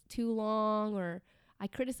pause too long or I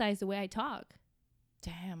criticize the way I talk.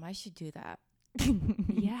 Damn, I should do that.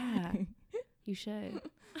 Yeah, you should.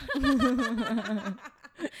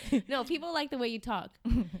 No, people like the way you talk.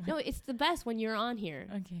 No, it's the best when you're on here.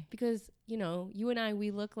 Okay. Because, you and I,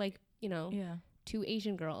 we look like, two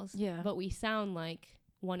Asian girls. Yeah. But we sound like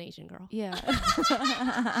one Asian girl. Yeah.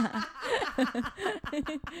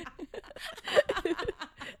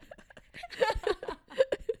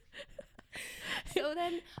 So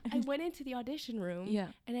then I went into the audition room. Yeah.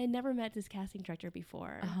 And I never met this casting director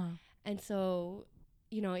before. Uh-huh. And so,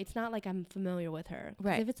 it's not like I'm familiar with her.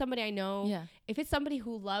 Right. If it's somebody I know, if it's somebody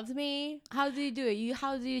who loves me. How do you do it?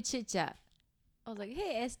 How do you chit chat? I was like,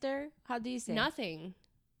 hey, Esther. How do you say? Nothing.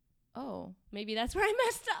 Oh. Maybe that's where I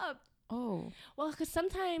messed up. Oh. Well, because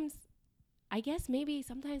sometimes I guess maybe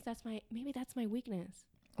sometimes that's my weakness.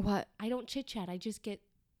 What? I don't chit chat. I just get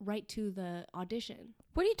right to the audition.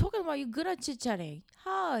 What are you talking about? You're good at chit chatting.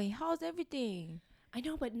 Hi, how's everything? I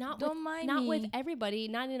know, but not Don't mind not me. with everybody.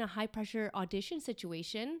 Not in a high pressure audition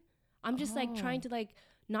situation. I'm just like trying to like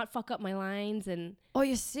not fuck up my lines and. Oh,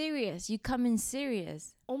 you're serious. You come in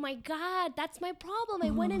serious. Oh my God, that's my problem.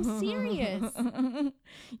 I went in serious.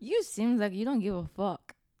 You seem like you don't give a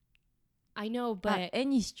fuck. I know, At but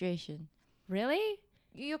any situation. really,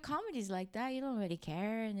 Your comedy's like that. You don't really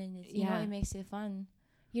care, and then you know Yeah. it makes it fun.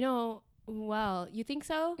 you know. Well, you think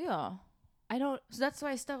so? Yeah. I don't. So that's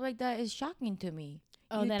why stuff like that is shocking to me.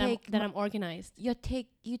 Oh, You that I'm organized. You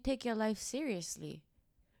take your life seriously.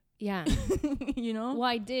 Yeah. You know? Well,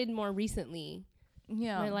 I did more recently.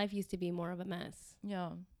 Yeah. My life used to be more of a mess.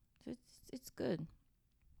 Yeah. It's good.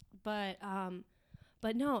 But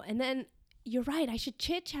no. And then you're right. I should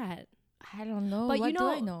chit chat. I don't know. But what you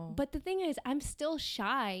know, do I know? But the thing is, I'm still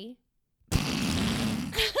shy.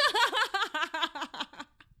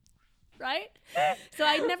 Right? So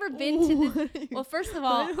I've never been to this. Well, first of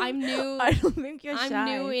all, I'm new. I don't think you're shy. I'm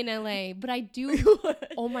new in LA, but I do.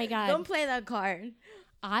 Oh my God. Don't play that card.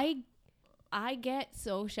 I get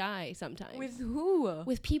so shy sometimes. With who?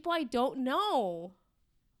 With people I don't know.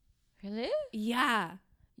 Really? Yeah.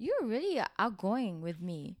 You're really outgoing with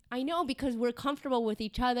me. I know because we're comfortable with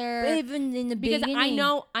each other. Even in the Because beginning.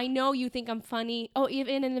 I know you think I'm funny. Oh,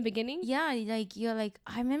 even in the beginning? Yeah, like you're like,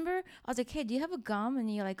 I remember I was like, hey, do you have a gum? And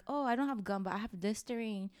you're like, oh, I don't have gum, but I have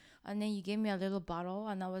Listerine. And then you gave me a little bottle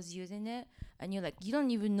and I was using it. And you're like, you don't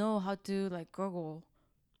even know how to like gurgle.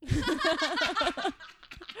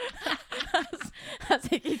 I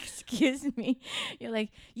was like, excuse me. You're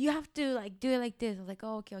like, you have to like do it like this. I was like,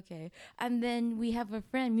 oh, okay. And then we have a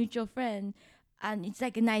friend, mutual friend, and it's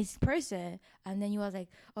like a nice person. And then you was like,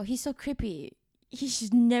 oh, he's so creepy. He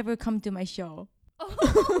should never come to my show.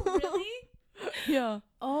 Oh, really? Yeah.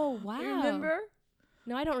 Oh, wow. You remember?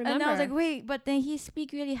 No, I don't remember. And I was like, wait, but then he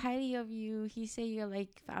speak really highly of you. He say you're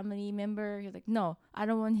like family member. You're like, no, I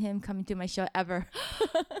don't want him coming to my show ever.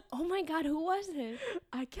 Oh my God, who was it?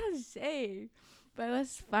 I can't say, but it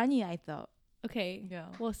was funny, I thought. Okay. Yeah.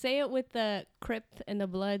 Well, say it with the Crypt and the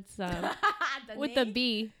Bloods, with the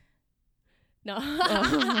B. No.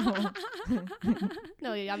 Oh.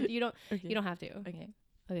 No, you don't. Okay. You don't have to. Okay.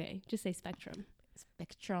 Okay, just say Spectrum.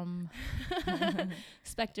 Spectrum.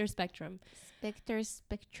 Spectrum.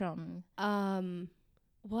 Spectrum.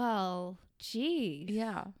 Well, geez.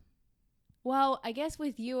 Yeah. Well, I guess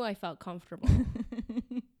with you, I felt comfortable.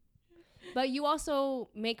 But you also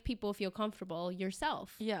make people feel comfortable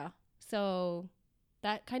yourself. Yeah. So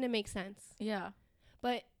that kind of makes sense. Yeah.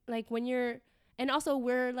 But like when you're, and also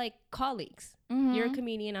we're like colleagues. Mm-hmm. You're a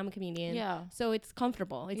comedian, I'm a comedian. Yeah. So it's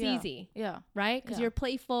comfortable. It's easy. Yeah. Right? Because Yeah. you're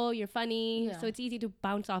playful, you're funny. Yeah. So it's easy to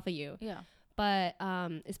bounce off of you. Yeah. But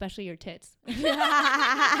especially your tits.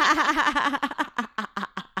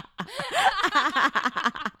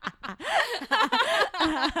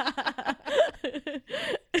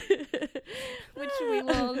 Which we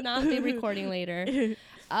will not be recording later.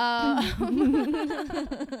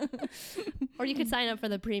 Or you could sign up for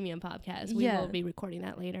the premium podcast. We will be recording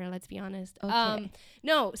that later, let's be honest. Okay.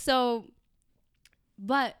 No, so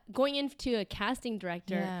but going into a casting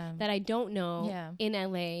director that I don't know in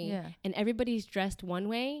LA and everybody's dressed one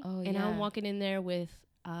way and I'm walking in there with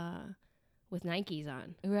Nikes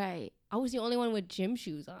on. Right. I was the only one with gym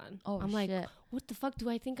shoes on. Oh, I'm shit. like, what the fuck do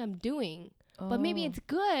I think I'm doing? But maybe it's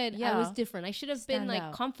good. Yeah. I was different. I should have been like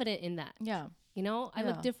out. confident in that. Yeah. You know, I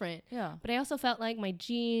look different. Yeah. But I also felt like my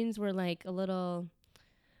jeans were like a little,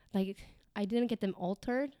 like I didn't get them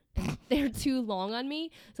altered. They're too long on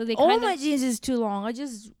me, so they. All my jeans is too long. I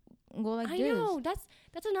just go like this. I know that's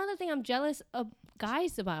another thing I'm jealous of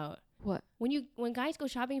guys about. What? When guys go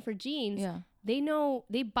shopping for jeans, Yeah. they know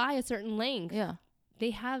they buy a certain length. Yeah.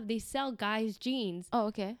 They sell guys jeans. Oh,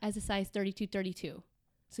 okay. As a size 32.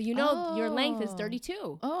 So you know your length is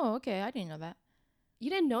 32. Oh, okay. I didn't know that. You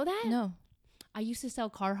didn't know that? No. I used to sell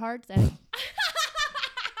Carhartts at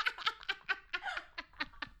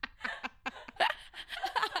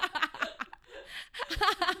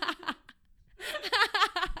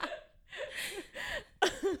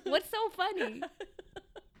What's so funny?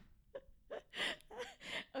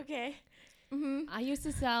 Okay. Mm-hmm. I used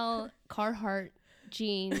to sell Carhartt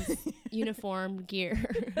jeans, uniform gear,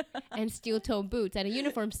 and steel-toe boots at a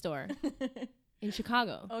uniform store in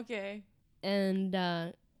Chicago. Okay. And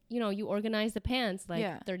you organize the pants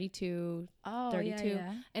like 32, 32.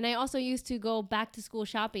 Yeah. And I also used to go back to school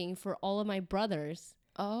shopping for all of my brothers.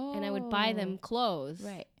 Oh. And I would buy them clothes.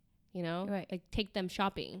 Right. Like take them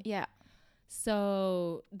shopping. Yeah.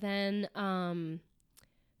 So then,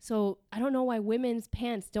 so I don't know why women's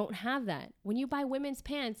pants don't have that. When you buy women's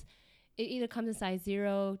pants, it either comes in size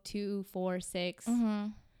 0, 2, 4, 6,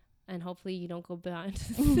 and hopefully you don't go beyond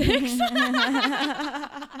 6.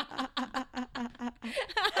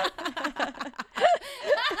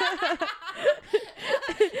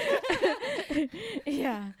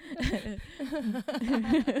 Yeah.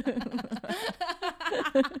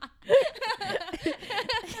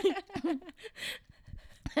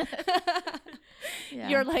 Yeah.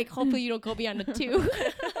 You're like, hopefully you don't go beyond a 2.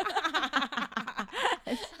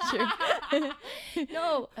 That's true.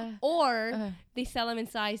 No, or they sell them in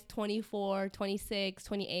size 24, 26,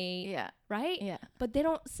 28, Yeah. right? Yeah. But they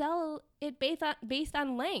don't sell it based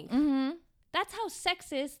on length. That's how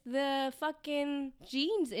sexist the fucking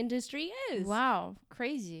jeans industry is. Wow.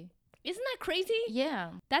 Crazy. Isn't that crazy? Yeah.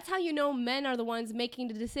 That's how you know men are the ones making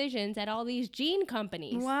the decisions at all these jean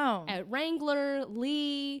companies. Wow. At Wrangler,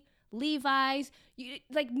 Lee, Levi's.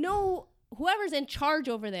 Whoever's in charge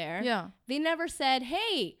over there, Yeah. they never said,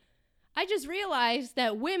 hey, I just realized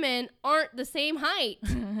that women aren't the same height.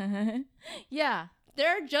 Yeah.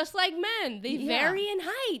 They're just like men. They Yeah. vary in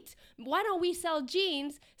height. Why don't we sell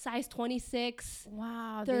jeans size 26,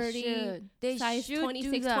 Wow. 30, They should. They size should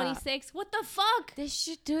 26, do that. 26? What the fuck? They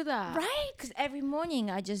should do that. Right? Because every morning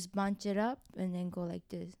I just bunch it up and then go like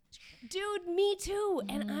this. Dude, me too.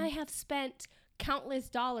 And I have spent countless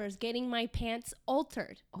dollars getting my pants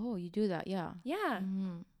altered. Oh, you do that. Yeah. Yeah.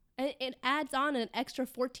 And it adds on an extra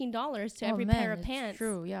 $14 to every man, pair of that's pants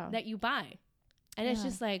true, yeah. that you buy. And it's Yeah.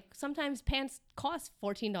 just like, sometimes pants cost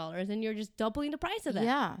 $14 and you're just doubling the price of that.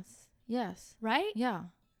 Yes. Yes. Right? Yeah.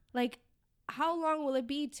 Like, how long will it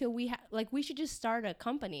be till we we should just start a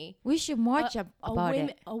company. We should march about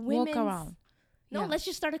it. A Walk women's, around. No, Yeah. let's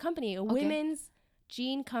just start a company. A women's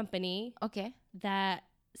jean company Okay. that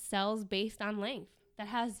sells based on length, that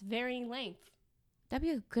has varying length. That'd be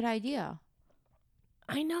a good idea.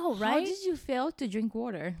 I know, How right? did you fail to drink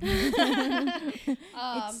water?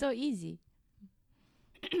 It's so easy.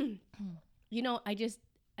 You know, I just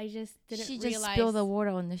didn't She realize. just spilled the water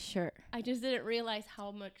on the shirt. I just didn't realize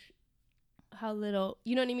how little.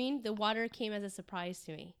 You know what I mean? The water came as a surprise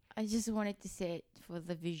to me. I just wanted to say it for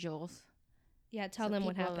the visuals. Yeah, tell So them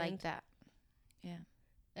what people happened. like that. Yeah.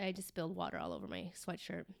 I just spilled water all over my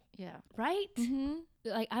sweatshirt. Yeah. Right? Mm-hmm.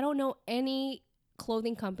 Like, I don't know any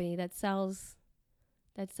clothing company that sells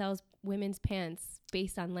women's pants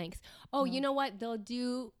based on lengths. Oh, you know what? They'll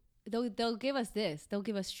give us this. They'll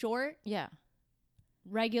give us short, Yeah.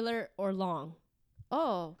 regular, or long.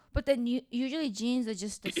 Oh, but then usually jeans are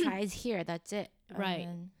just the size here. That's it. Right. And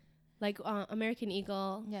then- Like American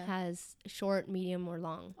Eagle Yeah. has short, medium, or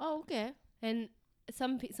long. oh, okay. And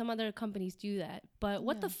some other companies do that. But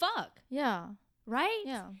what Yeah. the fuck? Yeah. Right?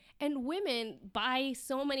 Yeah. And women buy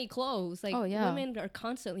so many clothes. Like, Oh, yeah. women are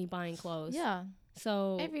constantly buying clothes. Yeah.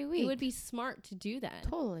 So Every it week. would be smart to do that.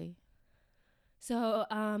 Totally. So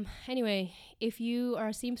anyway, if you are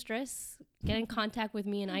a seamstress, get in contact with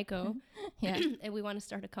me and Aiko. Yeah. And we want to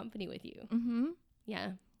start a company with you. Mm-hmm.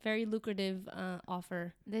 Yeah. Very lucrative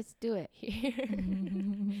offer Let's do it. here.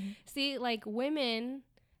 See, like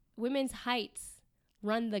women's heights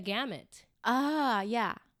run the gamut, Ah,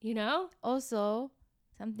 yeah. you know? Also,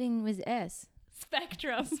 something with S.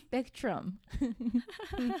 Spectrum. Spectrum.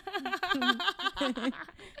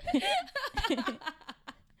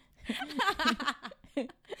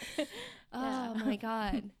 Oh my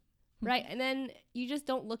God. Right. And then you just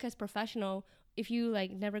don't look as professional if you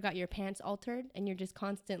like never got your pants altered and you're just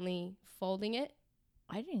constantly folding it.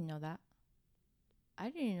 I didn't know that. I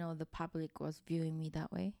didn't know the public was viewing me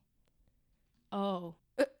that way. Oh.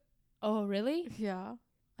 Oh, really? Yeah.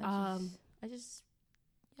 I just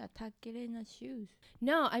tuck it in the shoes.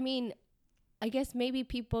 No, I mean, I guess maybe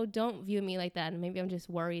people don't view me like that, and maybe I'm just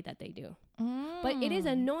worried that they do. But it is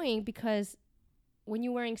annoying because when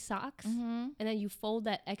you're wearing socks and then you fold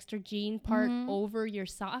that extra jean part over your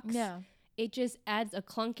socks, it just adds a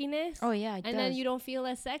clunkiness. Oh, yeah, it and does. then you don't feel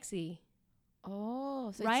as sexy. Oh,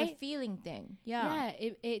 so Right? it's a feeling thing. Yeah. Yeah,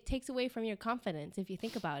 it takes away from your confidence if you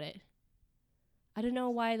think about it. I don't know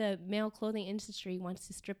why the male clothing industry wants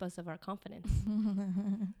to strip us of our confidence.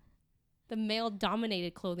 The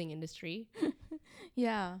male-dominated clothing industry,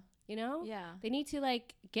 Yeah. you know? Yeah. They need to,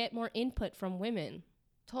 like, get more input from women.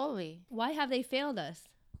 Totally. Why have they failed us?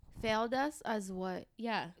 Failed us as what?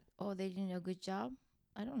 Yeah. Oh, they didn't do a good job?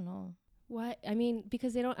 I don't know. What? I mean,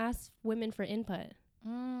 because they don't ask women for input.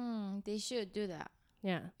 They should do that.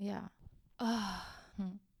 Yeah. Yeah.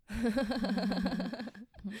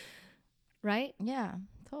 Right? Yeah,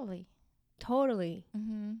 totally. Totally.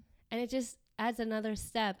 Mm-hmm. And it just adds another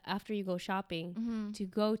step after you go shopping to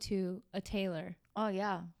go to a tailor. Oh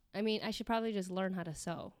yeah. I mean, I should probably just learn how to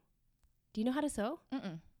sew. Do you know how to sew?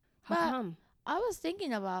 Mm-mm. How But come? I was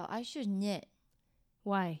thinking about I should knit.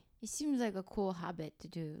 Why? It seems like a cool habit to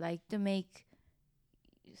do, like to make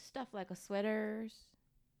stuff like a sweaters.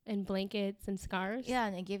 And blankets and scarves? Yeah,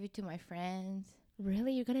 and I give it to my friends.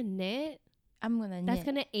 Really? You're gonna knit? I'm gonna knit. That's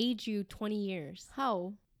gonna age you 20 years.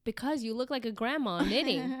 How? Because you look like a grandma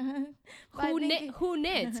knitting. Who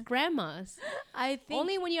knits? Grandmas. I think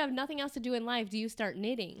Only when you have nothing else to do in life do you start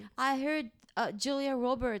knitting. I heard Julia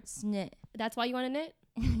Roberts knit. That's why you want to knit?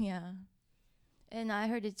 Yeah. And I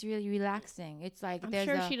heard it's really relaxing. It's like I'm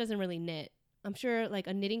sure she doesn't really knit. I'm sure like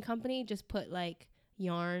a knitting company just put like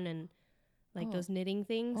yarn and like those knitting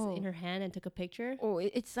things in her hand and took a picture. Oh,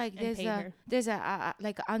 it's like there's a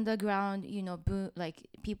like underground, boom, like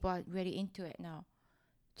people are really into it now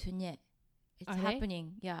to knit. It's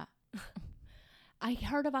happening. Yeah. I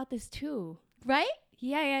heard about this too. Right?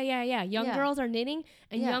 Yeah. Young girls are knitting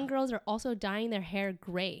and young girls are also dyeing their hair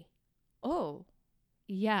gray. Oh.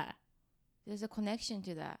 Yeah. There's a connection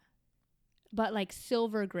to that. But like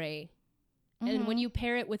silver gray. And when you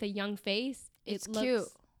pair it with a young face, it's cute.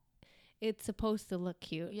 It's supposed to look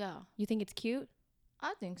cute. Yeah. You think it's cute?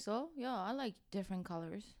 I think so. Yeah, I like different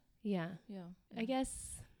colors. Yeah. Yeah. I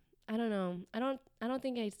guess I don't know. I don't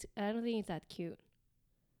think it's that cute.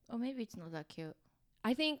 Or maybe it's not that cute.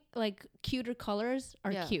 I think like cuter colors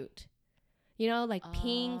are cute. You know, like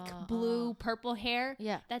pink, blue, purple hair.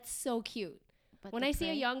 Yeah. That's so cute. But when I see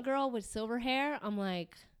a young girl with silver hair, I'm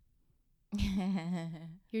like,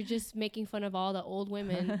 you're just making fun of all the old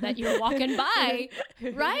women that you're walking by,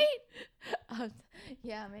 right?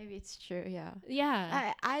 Yeah, maybe it's true. Yeah.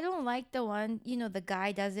 Yeah. I don't like the one, the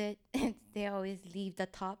guy does it and they always leave the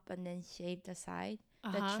top and then shave the side.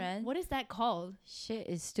 The trend. What is that called? Shit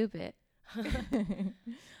is stupid.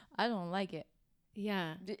 I don't like it.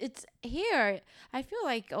 Yeah. It's here. I feel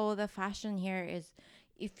like all the fashion here is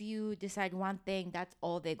if you decide one thing, that's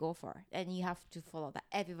all they go for. And you have to follow that.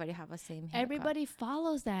 Everybody have a same haircut. Everybody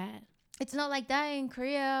follows that. It's not like that in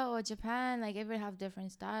Korea or Japan. Like everybody have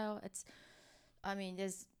different style.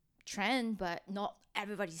 There's trend, but not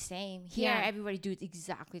everybody's same. Here, everybody do it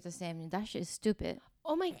exactly the same. And that shit is stupid.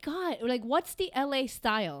 Oh my God. Like, what's the LA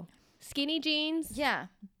style? Skinny jeans? Yeah.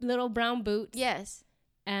 Little brown boots? Yes.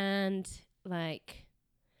 And like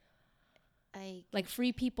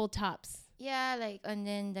free people tops. Yeah, and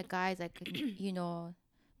then the guys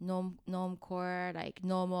normcore, like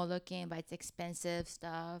normal looking, but it's expensive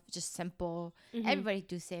stuff, just simple. Everybody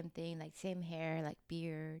do same thing, like same hair, like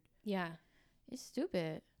beard. Yeah. It's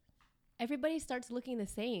stupid. Everybody starts looking the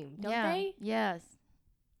same, don't they? Yes.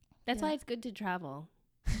 That's why it's good to travel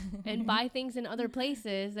and buy things in other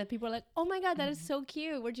places that people are like, oh my God, that is so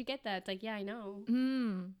cute. Where'd you get that? It's like, yeah, I know.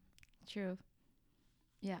 True.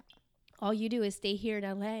 Yeah. All you do is stay here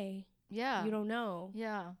in LA. Yeah. You don't know.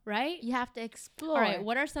 Yeah. Right? You have to explore. All right.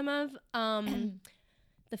 What are some of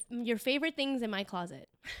your favorite things in my closet?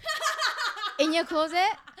 In your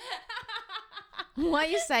closet? Why are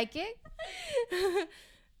you psychic?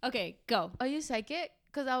 Okay, go. Are you psychic?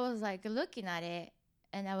 Because I was like looking at it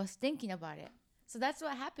and I was thinking about it. So that's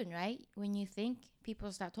what happened, right? When you think,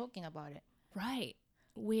 people start talking about it. Right.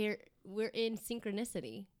 We're in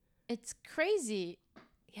synchronicity. It's crazy.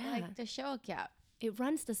 Yeah. Like the show cap. It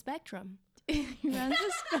runs the spectrum. It runs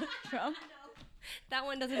the spectrum. That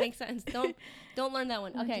one doesn't make sense. Don't learn that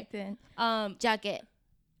one. Okay. Jacket.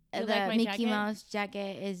 You The like my Mickey jacket? Mouse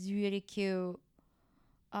jacket is really cute.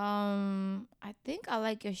 I think I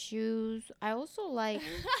like your shoes. I also like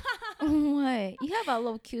what? You have a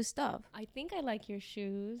lot of cute stuff. I think I like your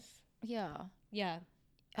shoes. Yeah. Yeah.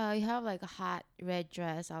 You have like a hot red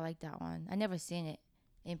dress. I like that one. I never seen it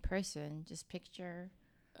in person. Just picture.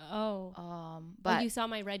 But you saw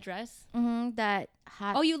my red dress? That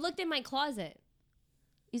hot. Oh, you looked in my closet.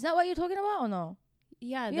 Is that what you're talking about or no?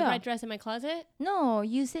 Yeah, the red dress in my closet? No,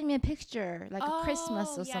 you sent me a picture like a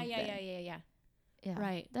Christmas or something. Yeah.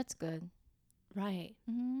 Right. That's good. Right.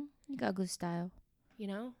 You got good style. You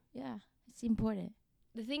know? Yeah. It's important.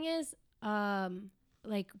 The thing is,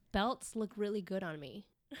 like belts look really good on me.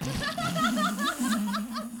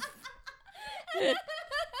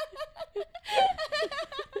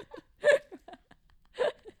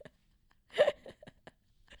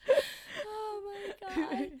 Oh my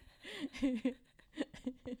God.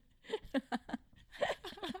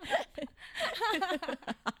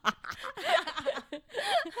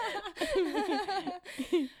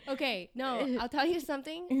 Okay, no, I'll tell you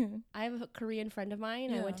something. I have a Korean friend of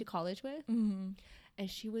mine I went to college with, and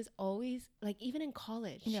she was always like, even in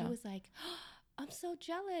college, she was like, oh, I'm so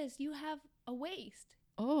jealous. You have a waist.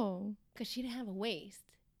 Oh. Because she didn't have a waist.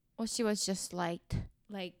 Or she was just like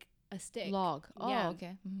a stick. log. Oh, yeah.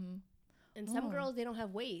 okay. Mm-hmm. And some girls, they don't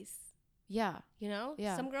have waists. Yeah. You know?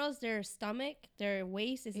 Yeah. Some girls, their stomach, their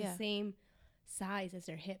waist is the same size as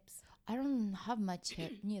their hips. I don't have much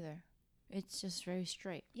hip neither. It's just very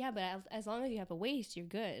straight. Yeah, but as long as you have a waist, you're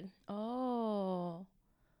good. Oh.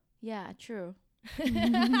 Yeah, true.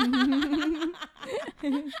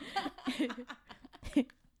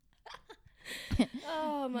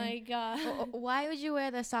 Oh my god. Why would you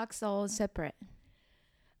wear the socks all separate?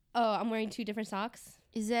 Oh, I'm wearing 2 different socks.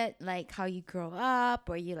 Is it like how you grow up,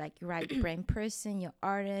 or you like right brain person, you're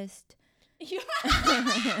artist? Wait, what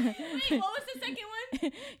was the second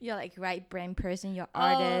one? You're like right brain person, you're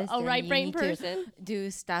artist. A right brain person.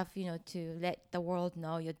 Do stuff, to let the world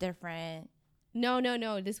know you're different. No.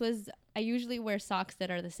 I usually wear socks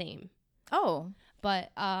that are the same. Oh.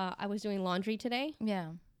 But I was doing laundry today. Yeah.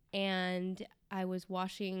 And I was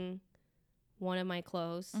washing one of my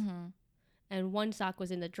clothes. Mm-hmm. And one sock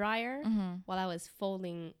was in the dryer Mm-hmm. while I was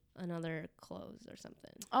folding another clothes or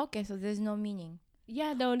something. Okay, so there's no meaning.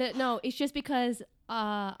 Yeah, no. It's just because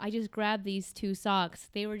I just grabbed these 2 socks.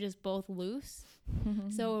 They were just both loose.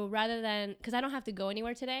 So rather than, because I don't have to go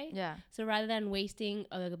anywhere today. Yeah. So rather than wasting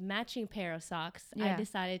a matching pair of socks, Yeah. I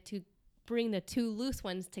decided to bring the 2 loose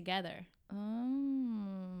ones together.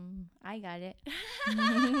 I got it.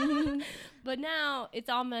 But now it's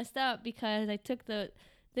all messed up because I took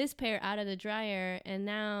this pair out of the dryer and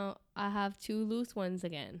now I have 2 loose ones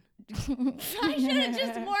again. I should have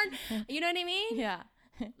just worn, you know what I mean? Yeah.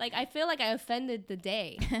 Like, I feel like I offended the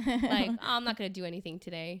day. Like, I'm not going to do anything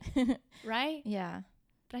today. Right? Yeah.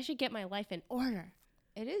 But I should get my life in order.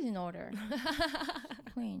 It is in order.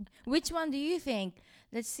 Queen. Which one do you think?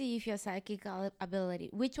 Let's see if your psychic ability.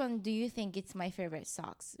 Which one do you think it's my favorite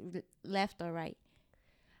socks? Left or right?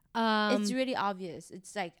 It's really obvious.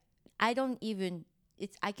 It's like I can't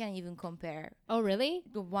even compare. Oh, really?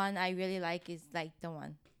 The one I really like is like the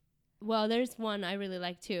one. Well, there's one I really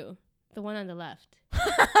like too. The one on the left.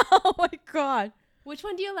 Oh my god. Which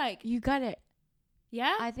one do you like? You got it.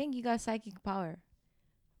 Yeah? I think you got psychic power.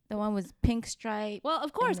 The one with pink stripe. Well,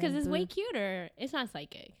 of course, because it's blue. way cuter. It's not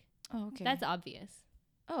psychic. Oh, okay. That's obvious.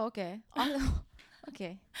 Oh, okay.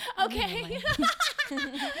 Okay. Okay.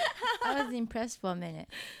 I was impressed for a minute.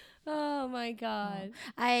 Oh my god.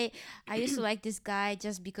 I used to like this guy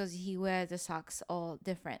just because he wears the socks all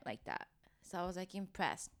different like that. So I was like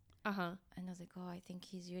impressed. Uh-huh. And I was like, oh, I think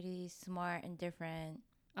he's really smart and different.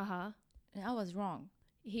 Uh-huh. And I was wrong.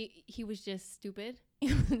 He was just stupid.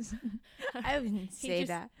 I wouldn't say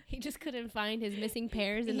that. He just couldn't find his missing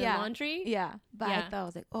pairs in the Yeah. laundry. Yeah. But Yeah. I thought I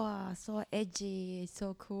was like, oh, so edgy,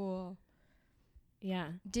 so cool. Yeah.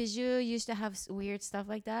 Did you used to have weird stuff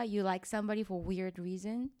like that? You like somebody for weird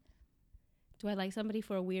reason? Do I like somebody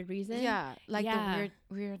for a weird reason? Yeah. Like Yeah.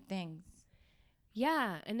 the weird things.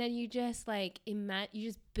 Yeah. And then you just like you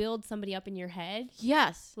just build somebody up in your head.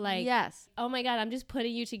 Yes. Like, yes. oh my God, I'm just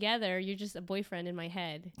putting you together. You're just a boyfriend in my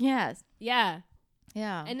head. Yes. Yeah.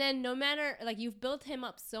 Yeah. And then no matter, like, you've built him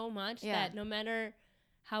up so much Yeah. that no matter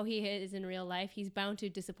how he is in real life, he's bound to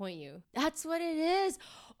disappoint you. That's what it is.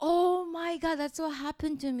 Oh my God, that's what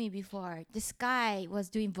happened to me before. This guy was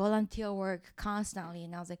doing volunteer work constantly,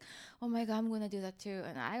 and I was like, oh my God, I'm gonna do that too.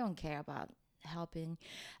 And I don't care about helping.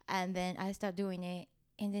 And then I started doing it,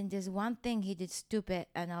 and then there's one thing he did stupid,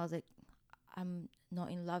 and I was like, I'm not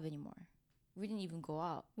in love anymore. We didn't even go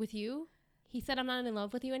out. With you? He said, I'm not in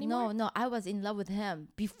love with you anymore? No, I was in love with him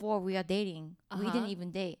before we were dating. We Uh-huh. didn't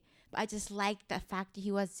even date. But I just liked the fact that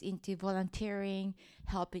he was into volunteering,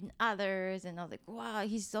 helping others, and I was like, wow,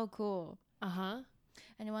 he's so cool. Uh-huh.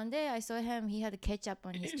 And one day I saw him, he had a ketchup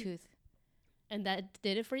on his tooth. And that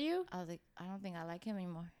did it for you? I was like, I don't think I like him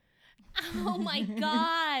anymore. Oh my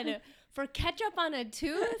God. For ketchup on a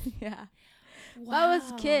tooth? Yeah. Wow. But I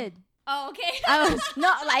was a kid. Oh, okay. I was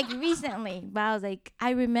not like recently, but I was like, I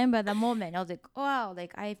remember the moment. I was like, wow,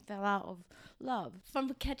 like I fell out of love.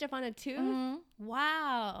 From ketchup on a tooth? Mhm.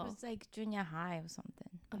 Wow. It was like junior high or something.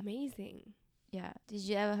 Amazing. Yeah. Did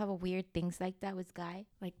you ever have a weird things like that with guy?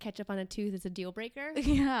 Like ketchup on a tooth is a deal breaker?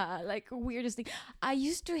 Yeah, like weirdest thing. I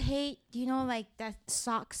used to hate, like that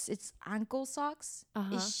socks. It's ankle socks.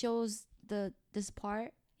 Uh-huh. It shows this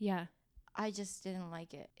part. Yeah. I just didn't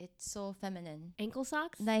like it. It's so feminine. Ankle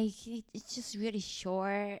socks? Like it's just really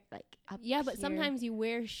short. Like up Yeah, but here. sometimes you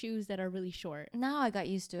wear shoes that are really short. Now I got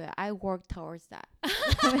used to it. I work towards that.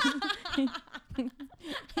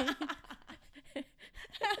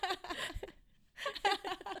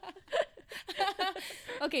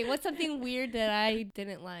 Okay, what's something weird that I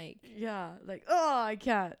didn't like? Yeah, like, oh, I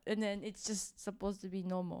can't. And then it's just supposed to be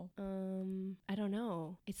normal. I don't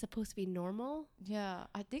know. It's supposed to be normal? Yeah,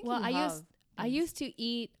 I think Well, you I have used to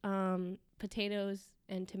eat potatoes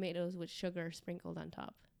and tomatoes with sugar sprinkled on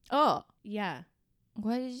top. Oh, Yeah,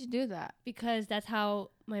 why did you do that? because that's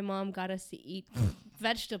how my mom got us to eat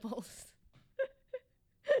vegetables.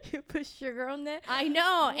 You put sugar on there? I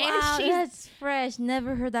know, Wow, and she's that's fresh.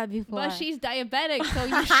 Never heard that before. but she's diabetic,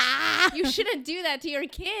 so you shouldn't do that to your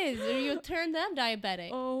kids, or you'll turn them diabetic.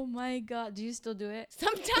 Oh my god, do you still do it?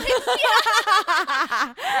 Sometimes,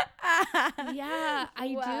 yeah, I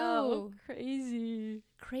do.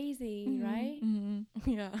 Crazy, right?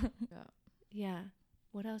 Yeah. Yeah.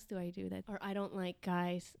 What else do I do that? Or I don't like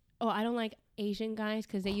guys. Oh, I don't like Asian guys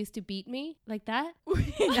because they used to beat me like that.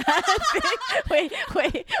 Wait.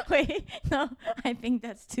 No, I think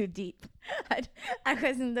that's too deep. I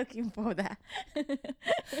wasn't looking for that.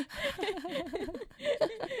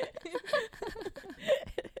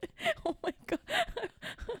 Oh my god.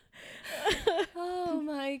 Oh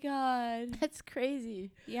my god. That's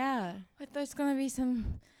crazy. Yeah. I thought it's gonna be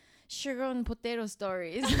some sugar and potato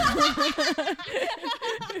stories.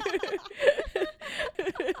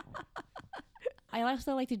 I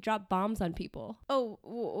also like to drop bombs on people.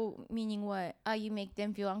 Oh, meaning what? You make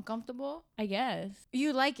them feel uncomfortable? I guess.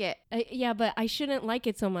 You like it. Yeah, but I shouldn't like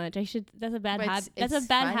it so much. That's a bad But habit. That's a it's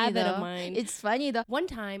bad funny habit though. of mine. It's funny though. One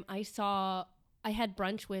time I had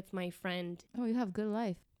brunch with my friend. Oh, you have good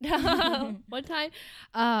life. One time,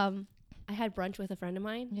 I had brunch with a friend of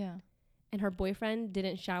mine, Yeah. and her boyfriend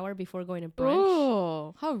didn't shower before going to brunch.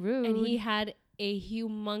 Oh, how rude. And he had a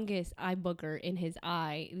humongous eye booger in his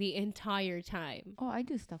eye the entire time. Oh, I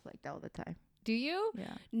do stuff like that all the time. Do you?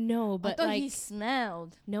 Yeah. No, I but thought like he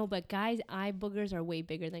smelled. no, but guys' eye boogers are way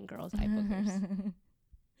bigger than girls' eye boogers.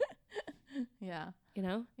 Yeah. You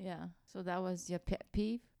know? Yeah. So that was your pet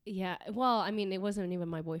peeve? Yeah. Well, I mean, it wasn't even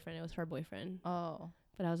my boyfriend; it was her boyfriend. Oh.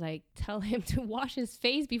 But I was like, tell him to wash his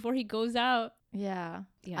face before he goes out. Yeah.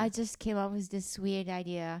 Yeah. I just came up with this weird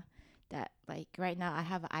idea that like right now I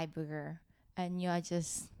have an eye booger and you are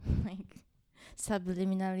just like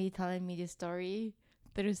subliminally telling me this story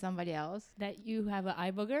through somebody else. That you have an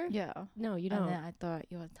eye booger? Yeah. No, you And don't. then I thought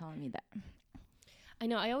you were telling me that. I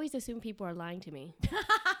know. I always assume people are lying to me.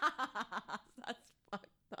 That's fucked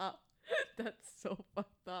up. That's so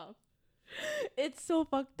fucked up. It's so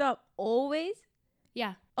fucked up. Always?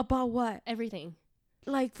 Yeah. About what? Everything.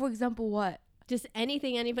 Like, for example, what? Just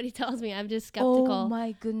anything anybody tells me, I'm just skeptical. Oh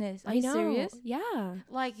my goodness. Are I you know. serious? Yeah.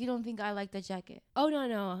 Like, you don't think I like the jacket? Oh,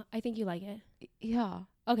 no. I think you like it. Yeah.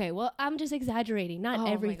 Okay, well, I'm just exaggerating. Not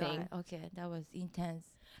everything. My God. Okay, that was intense.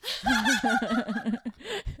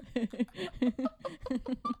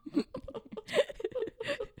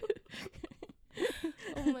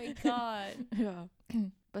 Oh my God. Yeah.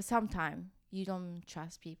 But sometimes you don't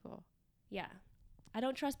trust people. Yeah. I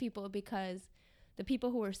don't trust people because the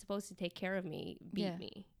people who are supposed to take care of me beat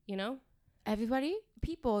me, you know? Everybody?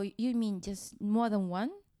 People, you mean just more than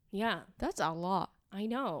one? Yeah. That's a lot. I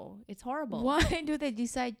know. It's horrible. Why do they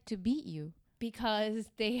decide to beat you? Because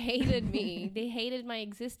they hated me. They hated my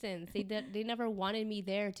existence. They never wanted me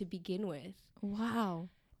there to begin with. Wow.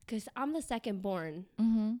 Because I'm the second born.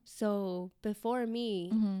 Mm-hmm. So before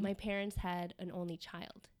me, my parents had an only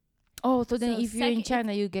child. Oh, so then So if you're in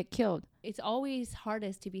China, you get killed. It's always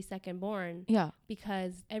hardest to be second born. Yeah.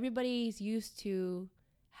 Because everybody's used to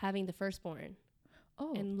having the firstborn.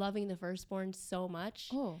 Oh. And loving the firstborn so much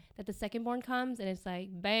Oh. that the secondborn comes and it's like,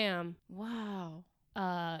 bam, Wow.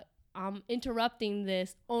 I'm interrupting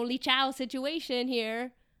this only child situation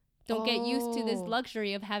here. Don't get used to this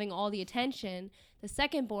luxury of having all the attention. The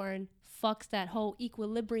secondborn fucks that whole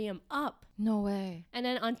equilibrium up. No way. And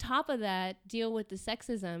then on top of that, deal with the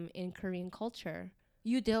sexism in Korean culture.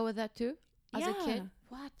 You deal with that too? As a Yeah. kid?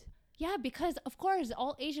 What? Yeah, because of course,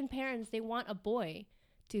 all Asian parents, they want a boy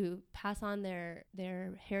to pass on their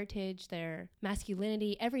heritage, their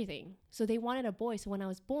masculinity, everything. So they wanted a boy. So when I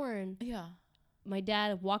was born, Yeah. my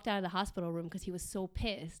dad walked out of the hospital room because he was so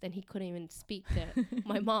pissed and he couldn't even speak to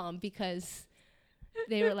my mom because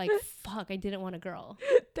they were like, fuck, I didn't want a girl.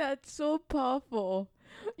 That's so powerful.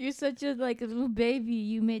 You're such a like a little baby.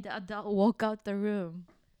 You made the adult walk out the room.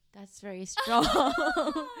 That's very strong.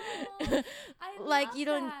 Like you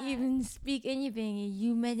don't even speak anything.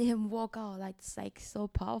 You made him walk out. Like it's like so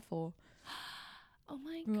powerful. Oh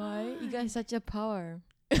my God. Right? You got such a power.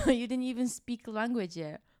 You didn't even speak language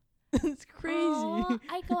yet. It's crazy. Aw,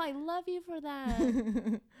 Aiko, I love you for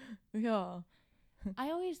that. Yeah.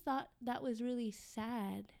 I always thought that was really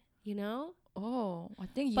sad, you know? Oh, I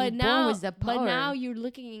think you But were now, born with the power. but now you're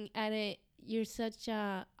looking at it, you're such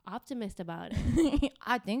a optimist about it.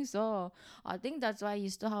 I think so. I think that's why you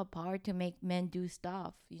still have power to make men do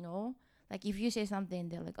stuff, you know? Like if you say something,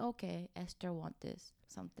 they're like, okay, Esther want this,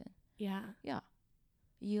 something. Yeah. Yeah.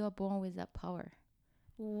 You are born with that power.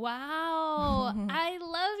 Wow. I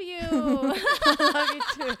love you. Love you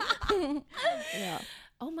too. Yeah.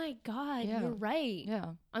 Oh my God. Yeah. You're right. Yeah.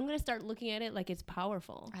 I'm going to start looking at it like it's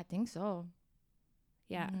powerful. I think so.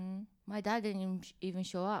 Yeah. Mhm. My dad didn't even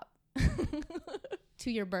show up. To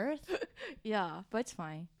your birth? Yeah, but it's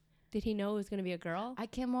fine. Did he know it was going to be a girl? I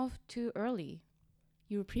came off too early.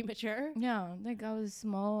 You were premature? Yeah, like I was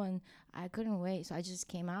small and I couldn't wait, so I just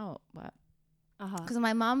came out. But Uh-huh. because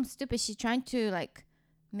my mom's stupid, she's trying to like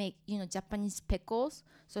make Japanese pickles,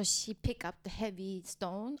 so she picked up the heavy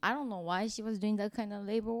stone. I don't know why she was doing that kind of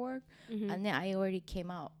labor work, and then I already came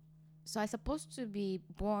out. So I supposed to be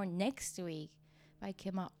born next week, but I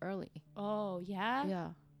came out early. Oh, yeah? Yeah,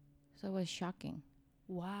 so it was shocking.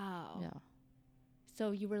 Wow. Yeah.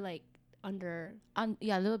 So you were like under...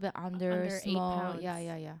 Yeah, a little bit under 8 small. pounds.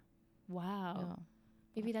 Yeah. Wow. Yeah.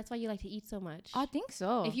 Maybe that's why you like to eat so much. I think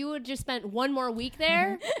so. If you would just spent one more week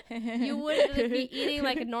there, you would be eating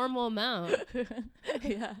like a normal amount.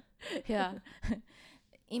 Yeah.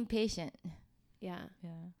 Impatient. Yeah. Yeah.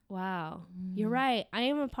 Wow. You're right. I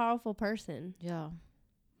am a powerful person. Yeah.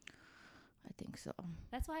 I think so.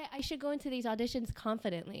 That's why I should go into these auditions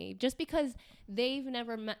confidently. Just because I've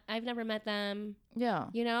never met them. Yeah.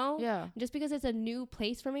 Yeah. Just because it's a new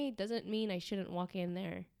place for me doesn't mean I shouldn't walk in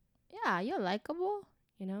there. Yeah, you're likable.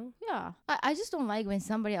 Yeah. I just don't like when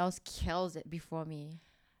somebody else kills it before me.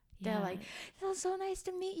 They're like, it was so nice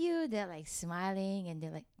to meet you. They're like smiling and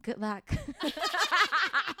they're like, good luck.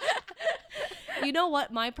 You know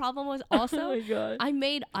what my problem was also? Oh my God. I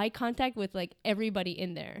made eye contact with like everybody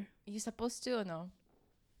in there. You supposed to or no?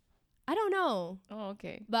 I don't know. Oh,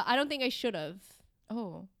 okay. But I don't think I should have.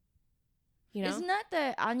 Oh. You know? Isn't that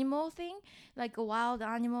the animal thing? Like a wild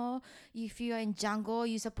animal, if you're in jungle,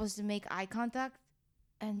 you're supposed to make eye contact.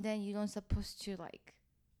 And then you don't supposed to like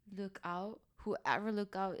look out. Whoever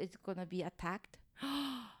look out is gonna be attacked.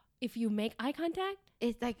 If you make eye contact?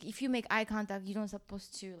 It's like if you make eye contact, you don't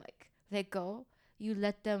supposed to like let go. You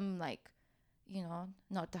let them like,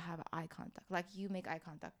 not to have eye contact. Like you make eye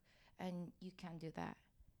contact and you can't do that.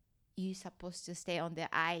 You supposed to stay on their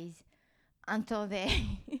eyes until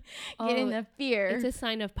they get in a fear. It's a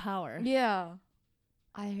sign of power. Yeah.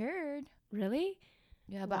 I heard. Really?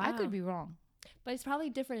 Yeah, but I could be wrong. But it's probably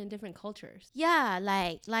different in different cultures. Yeah,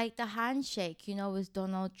 like the handshake, with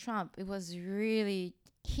Donald Trump. It was really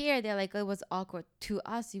here. They're like it was awkward. To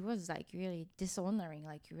us, it was like really dishonoring,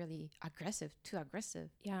 like really aggressive, too aggressive.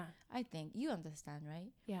 Yeah, I think you understand,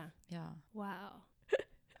 right? Yeah. Yeah. Wow.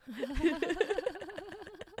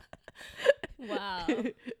 Wow.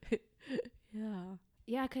 Yeah.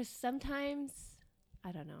 Yeah, because sometimes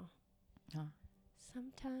I don't know. Huh.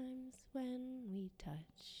 Sometimes when we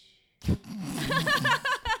touch.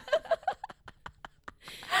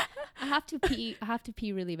 I have to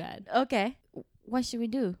pee really bad. Okay. What should we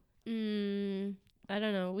do? I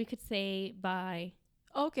don't know. We could say bye.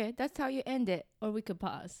 Okay, that's how you end it. Or we could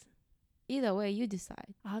pause. Either way, you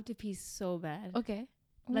decide. I have to pee so bad. Okay.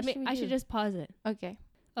 I should just pause it. Okay.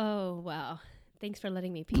 Oh, wow. Thanks for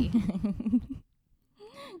letting me pee.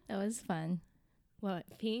 That was fun. What,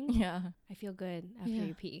 peeing? Yeah. I feel good after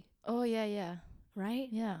you pee. Oh, yeah. Right?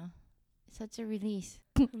 Yeah. Such a release.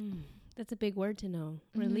 That's a big word to know.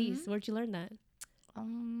 Release. Where'd you learn that?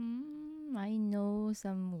 I know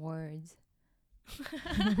some words.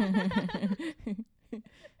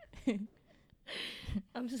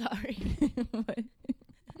 I'm sorry.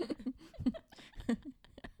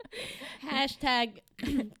 Hashtag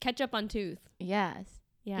ketchup on tooth. Yes.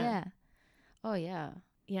 Yeah. Oh, yeah.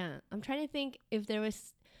 Yeah. I'm trying to think if there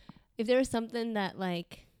was something that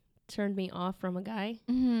like turned me off from a guy.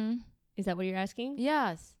 Mm-hmm. Is that what you're asking?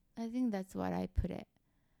 Yes. I think that's what I put it.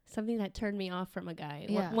 Something that turned me off from a guy.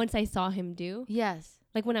 Yeah. Once I saw him do. Yes.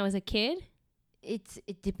 Like when I was a kid? It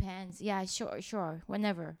depends. Yeah, sure.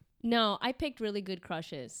 Whenever. No, I picked really good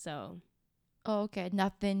crushes, so. Oh, okay.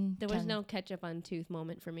 Nothing. There was no ketchup on tooth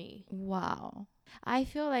moment for me. Wow. I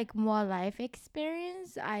feel like more life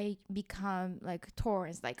experience, I become like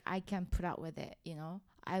tolerance. Like I can put up with it,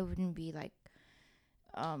 I wouldn't be like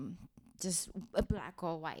just a black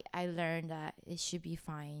or white. I learned that it should be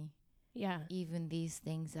fine. Yeah. Even these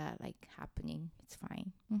things that like happening, it's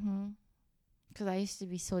fine. Because I used to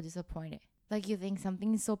be so disappointed. Like you think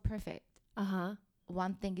something is so perfect.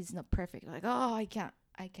 One thing is not perfect. Like, oh, I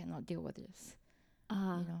cannot deal with this.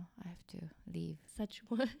 I have to leave. Such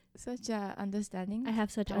what? Such understanding. I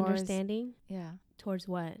have such towards, understanding. Yeah. Towards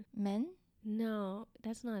what? Men. No,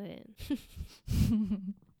 that's not it.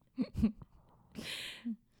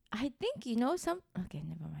 I think some. Okay,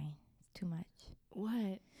 never mind. It's too much.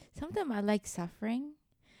 What? Sometimes I like suffering.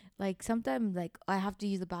 Like sometimes like I have to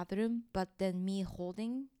use the bathroom, but then me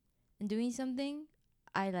holding and doing something,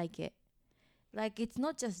 I like it. Like it's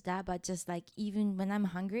not just that, but just like even when I'm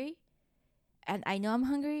hungry, and I know I'm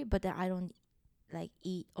hungry, but then I don't like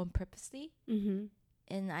eat on purposely, Mm-hmm.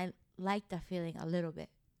 and I like that feeling a little bit.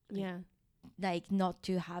 Yeah. Like not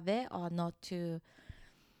to have it or not to.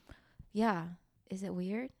 Yeah, is it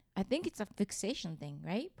weird? I think it's a fixation thing,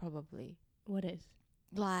 right? Probably. What is?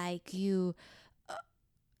 Like you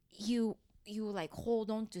like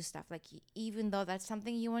hold on to stuff like even though that's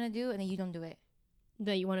something you want to do and then you don't do it.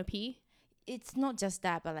 That you want to pee? It's not just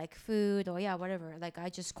that, but like food or whatever, like I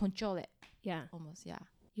just control it Yeah. almost. Yeah,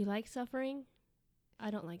 You like suffering? I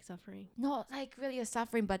don't like suffering. not like really a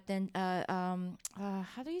suffering, but then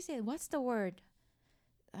how do you say it? What's the word?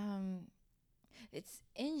 It's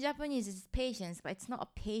in Japanese it's patience, but it's not a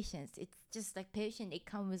patience, it's just like patience. It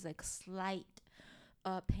comes with like slight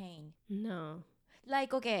pain. No.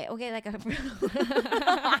 Like okay, like a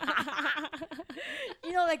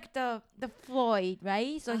like the Floyd,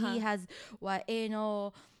 right? So he has what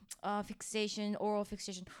anal fixation, oral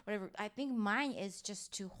fixation, whatever. I think mine is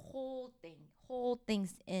just to hold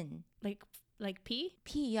things in. Like pee?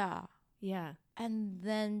 Pee, yeah. Yeah. And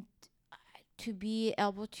then to be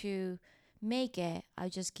able to make it, I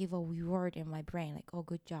just give a reward in my brain, like, oh,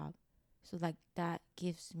 good job. So like that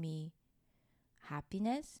gives me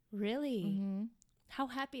happiness. Really? Mm-hmm. How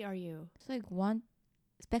happy are you? It's like one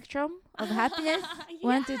spectrum of happiness,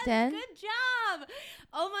 1 to 10. Good job.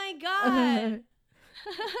 Oh my god.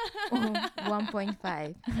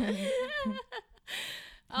 1.5.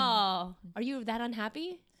 Oh, are you that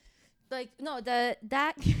unhappy? Like no, that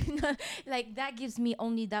like that gives me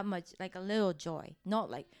only that much, like a little joy, not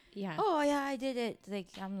like Yeah. oh yeah I did it. Like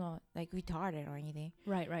I'm not like retarded or anything.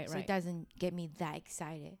 Right. So it doesn't get me that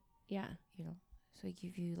excited, Yeah. So it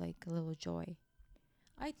gives you like a little joy,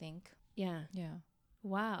 I think. Yeah. Yeah.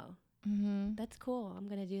 Wow. Mm-hmm. That's cool. I'm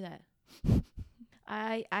gonna do that.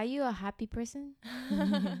 Are you a happy person?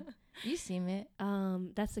 You seem it.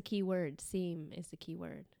 That's the key word. Seem is the key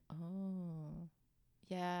word. Oh.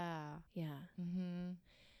 Yeah. Yeah. Mm-hmm.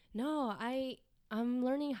 No, I'm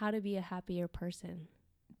learning how to be a happier person.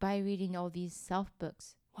 By reading all these self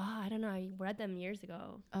books. Wow, I don't know. I read them years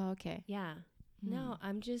ago. Oh, okay. Yeah. No,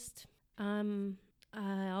 I'm just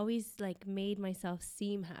I always like made myself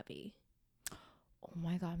seem happy. Oh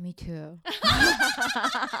my god, me too.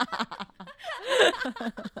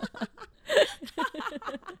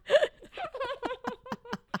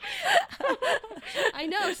 I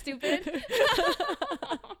know, stupid.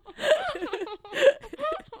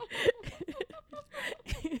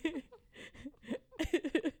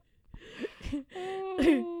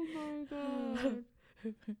 Oh my god.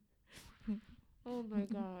 Oh my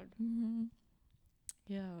god. Mm-hmm.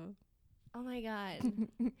 Yeah. Oh my god.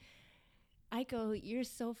 Aiko, you're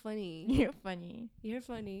so funny. You're funny. You're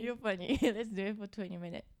funny. You're funny. Let's do it for 20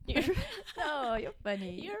 minutes. No, you're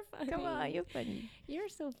funny. You're funny. Come on, you're funny. You're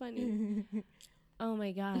so funny. Oh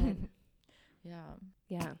my god. Yeah.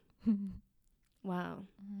 Yeah. Wow.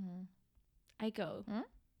 Mm-hmm. Aiko. Hmm?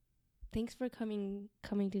 Thanks for coming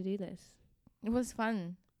to do this. It was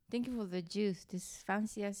fun. Thank you for the juice. This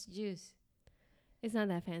fancy ass juice. It's not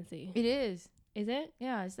that fancy. It is. Is it?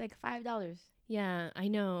 Yeah, it's like $5. Yeah, I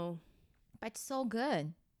know. But it's so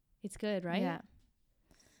good. It's good, right? Yeah.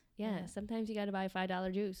 Yeah. Sometimes you gotta buy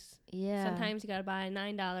 $5 juice. Yeah. Sometimes you gotta buy a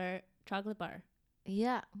 $9 chocolate bar.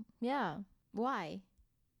 Yeah. Yeah. Why?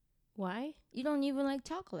 Why? You don't even like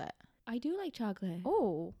chocolate. I do like chocolate.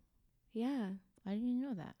 Oh. Yeah. I didn't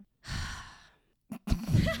know that.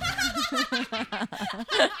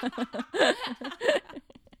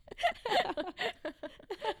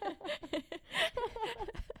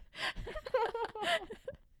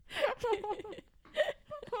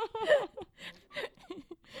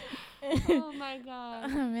 Oh my god.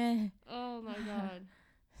 Oh man. Oh my god.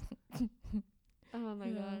 Oh my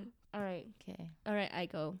god. All right. Okay. All right,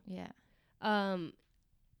 Aiko. Yeah.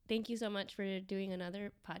 Thank you so much for doing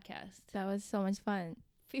another podcast. That was so much fun.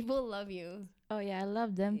 People love you. Oh yeah, I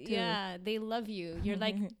love them too. Yeah, they love you. You're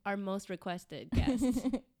like our most requested guest.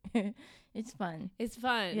 It's fun. It's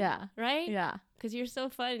fun. Yeah. Right? Yeah. Because you're so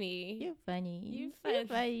funny. You're funny. You're You're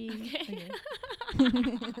funny. funny.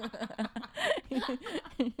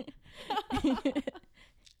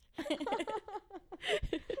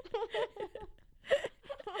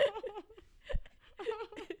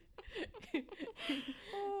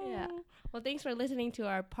 Yeah. Well, thanks for listening to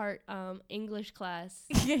our part English class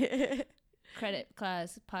Credit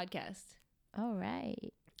Class Podcast. All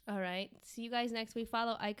right. All right. See you guys next week.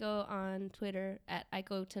 Follow Aiko on Twitter at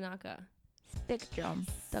Aiko Tanaka.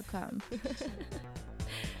 Spectrum.com.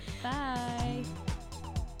 Bye.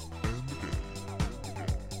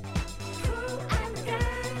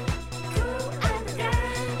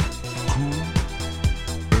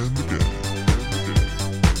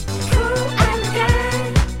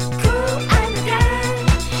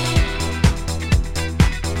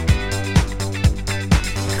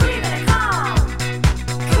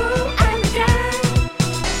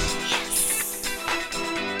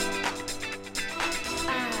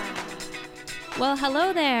 Well,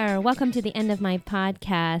 hello there. Welcome to the end of my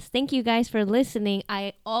podcast. Thank you guys for listening.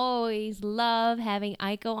 I always love having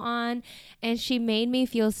Aiko on, and she made me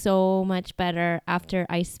feel so much better after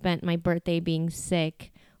I spent my birthday being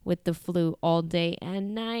sick with the flu all day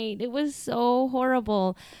and night. It was so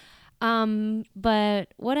horrible. But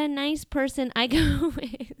what a nice person Aiko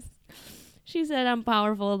is. She said I'm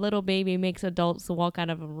powerful. A little baby makes adults walk out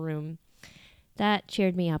of a room. That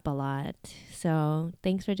cheered me up a lot. So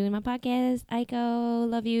thanks for doing my podcast, Aiko.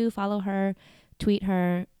 Love you. Follow her, tweet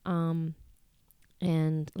her, and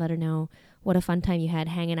let her know what a fun time you had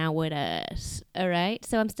hanging out with us. All right.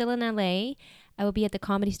 So I'm still in LA. I will be at the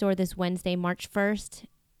Comedy Store this Wednesday, March 1st,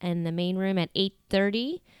 in the main room at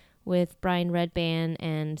 8:30 with Brian Redband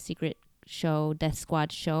and Secret Show, Death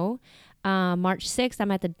Squad show. March 6th,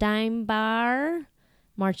 I'm at the Dime Bar.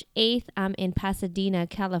 March 8th, I'm in Pasadena,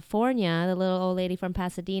 California, the little old lady from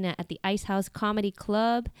Pasadena at the Ice House Comedy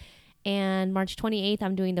Club. And March 28th,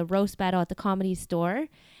 I'm doing the roast battle at the Comedy Store.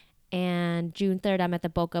 And June 3rd, I'm at the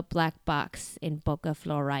Boca Black Box in Boca,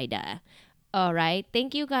 Florida. All right.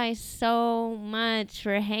 Thank you guys so much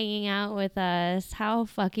for hanging out with us. How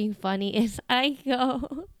fucking funny is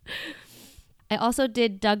Aiko? I also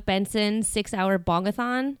did Doug Benson's 6-hour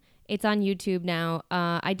bongathon. It's on YouTube now.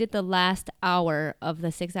 I did the last hour of the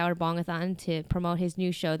 6-hour bongathon to promote his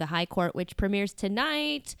new show, The High Court, which premieres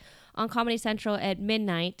tonight on Comedy Central at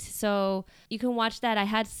midnight. So you can watch that. I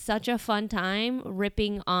had such a fun time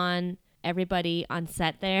ripping on everybody on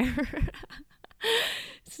set there.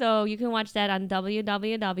 So you can watch that on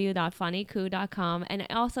www.funnycoo.com. And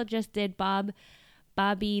I also just did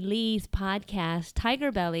Bobby Lee's podcast,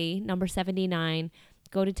 Tiger Belly, number 79.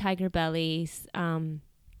 Go to Tiger Belly's.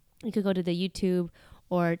 You could go to the YouTube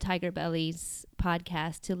or Tiger Belly's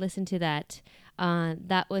podcast to listen to that.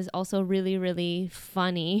 That was also really, really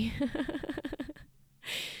funny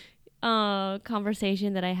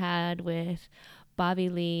conversation that I had with Bobby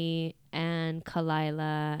Lee and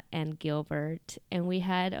Kalila and Gilbert. And we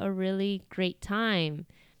had a really great time.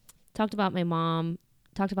 Talked about my mom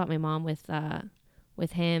with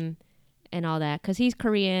him and all that. Because he's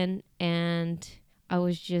Korean and I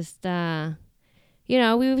was just... we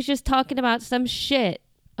was just talking about some shit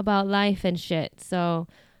about life and shit. So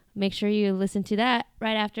make sure you listen to that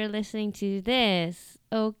right after listening to this.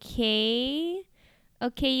 Okay?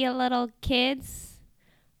 Okay, you little kids.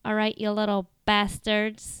 All right, you little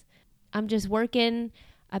bastards. I'm just working.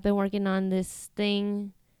 I've been working on this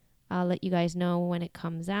thing. I'll let you guys know when it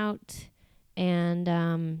comes out. And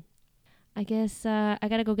I guess I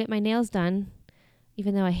got to go get my nails done.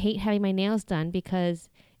 Even though I hate having my nails done because...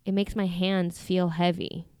 it makes my hands feel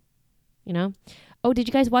heavy, Oh, did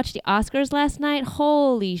you guys watch the Oscars last night?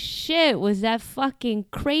 Holy shit, was that fucking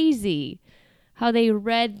crazy. How they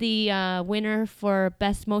read the winner for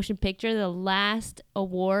Best Motion Picture, the last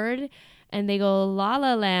award, and they go La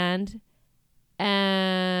La Land,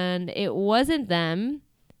 and it wasn't them.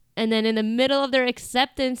 And then in the middle of their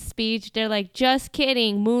acceptance speech, they're like, just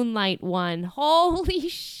kidding, Moonlight won. Holy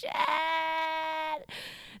shit.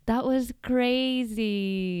 That was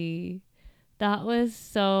crazy. That was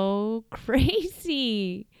so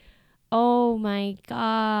crazy. Oh my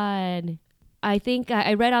God. I think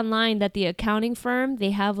I read online that the accounting firm,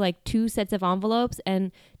 they have like 2 sets of envelopes,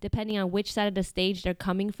 and depending on which side of the stage they're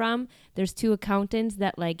coming from, there's 2 accountants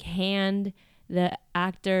that like hand the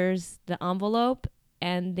actors the envelope,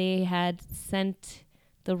 and they had sent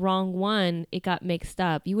the wrong one. It got mixed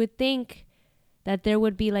up. You would think that there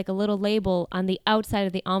would be like a little label on the outside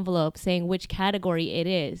of the envelope saying which category it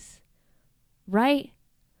is. Right?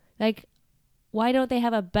 Like, why don't they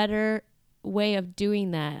have a better way of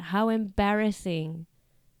doing that? How embarrassing.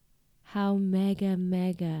 How mega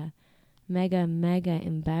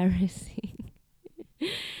embarrassing.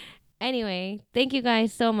 Anyway, thank you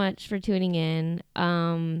guys so much for tuning in.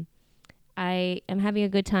 I am having a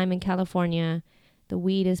good time in California. The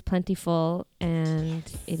weed is plentiful and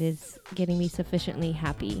it is getting me sufficiently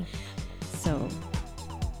happy. So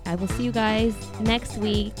I will see you guys next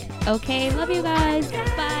week. Okay, love you guys.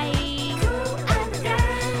 Bye.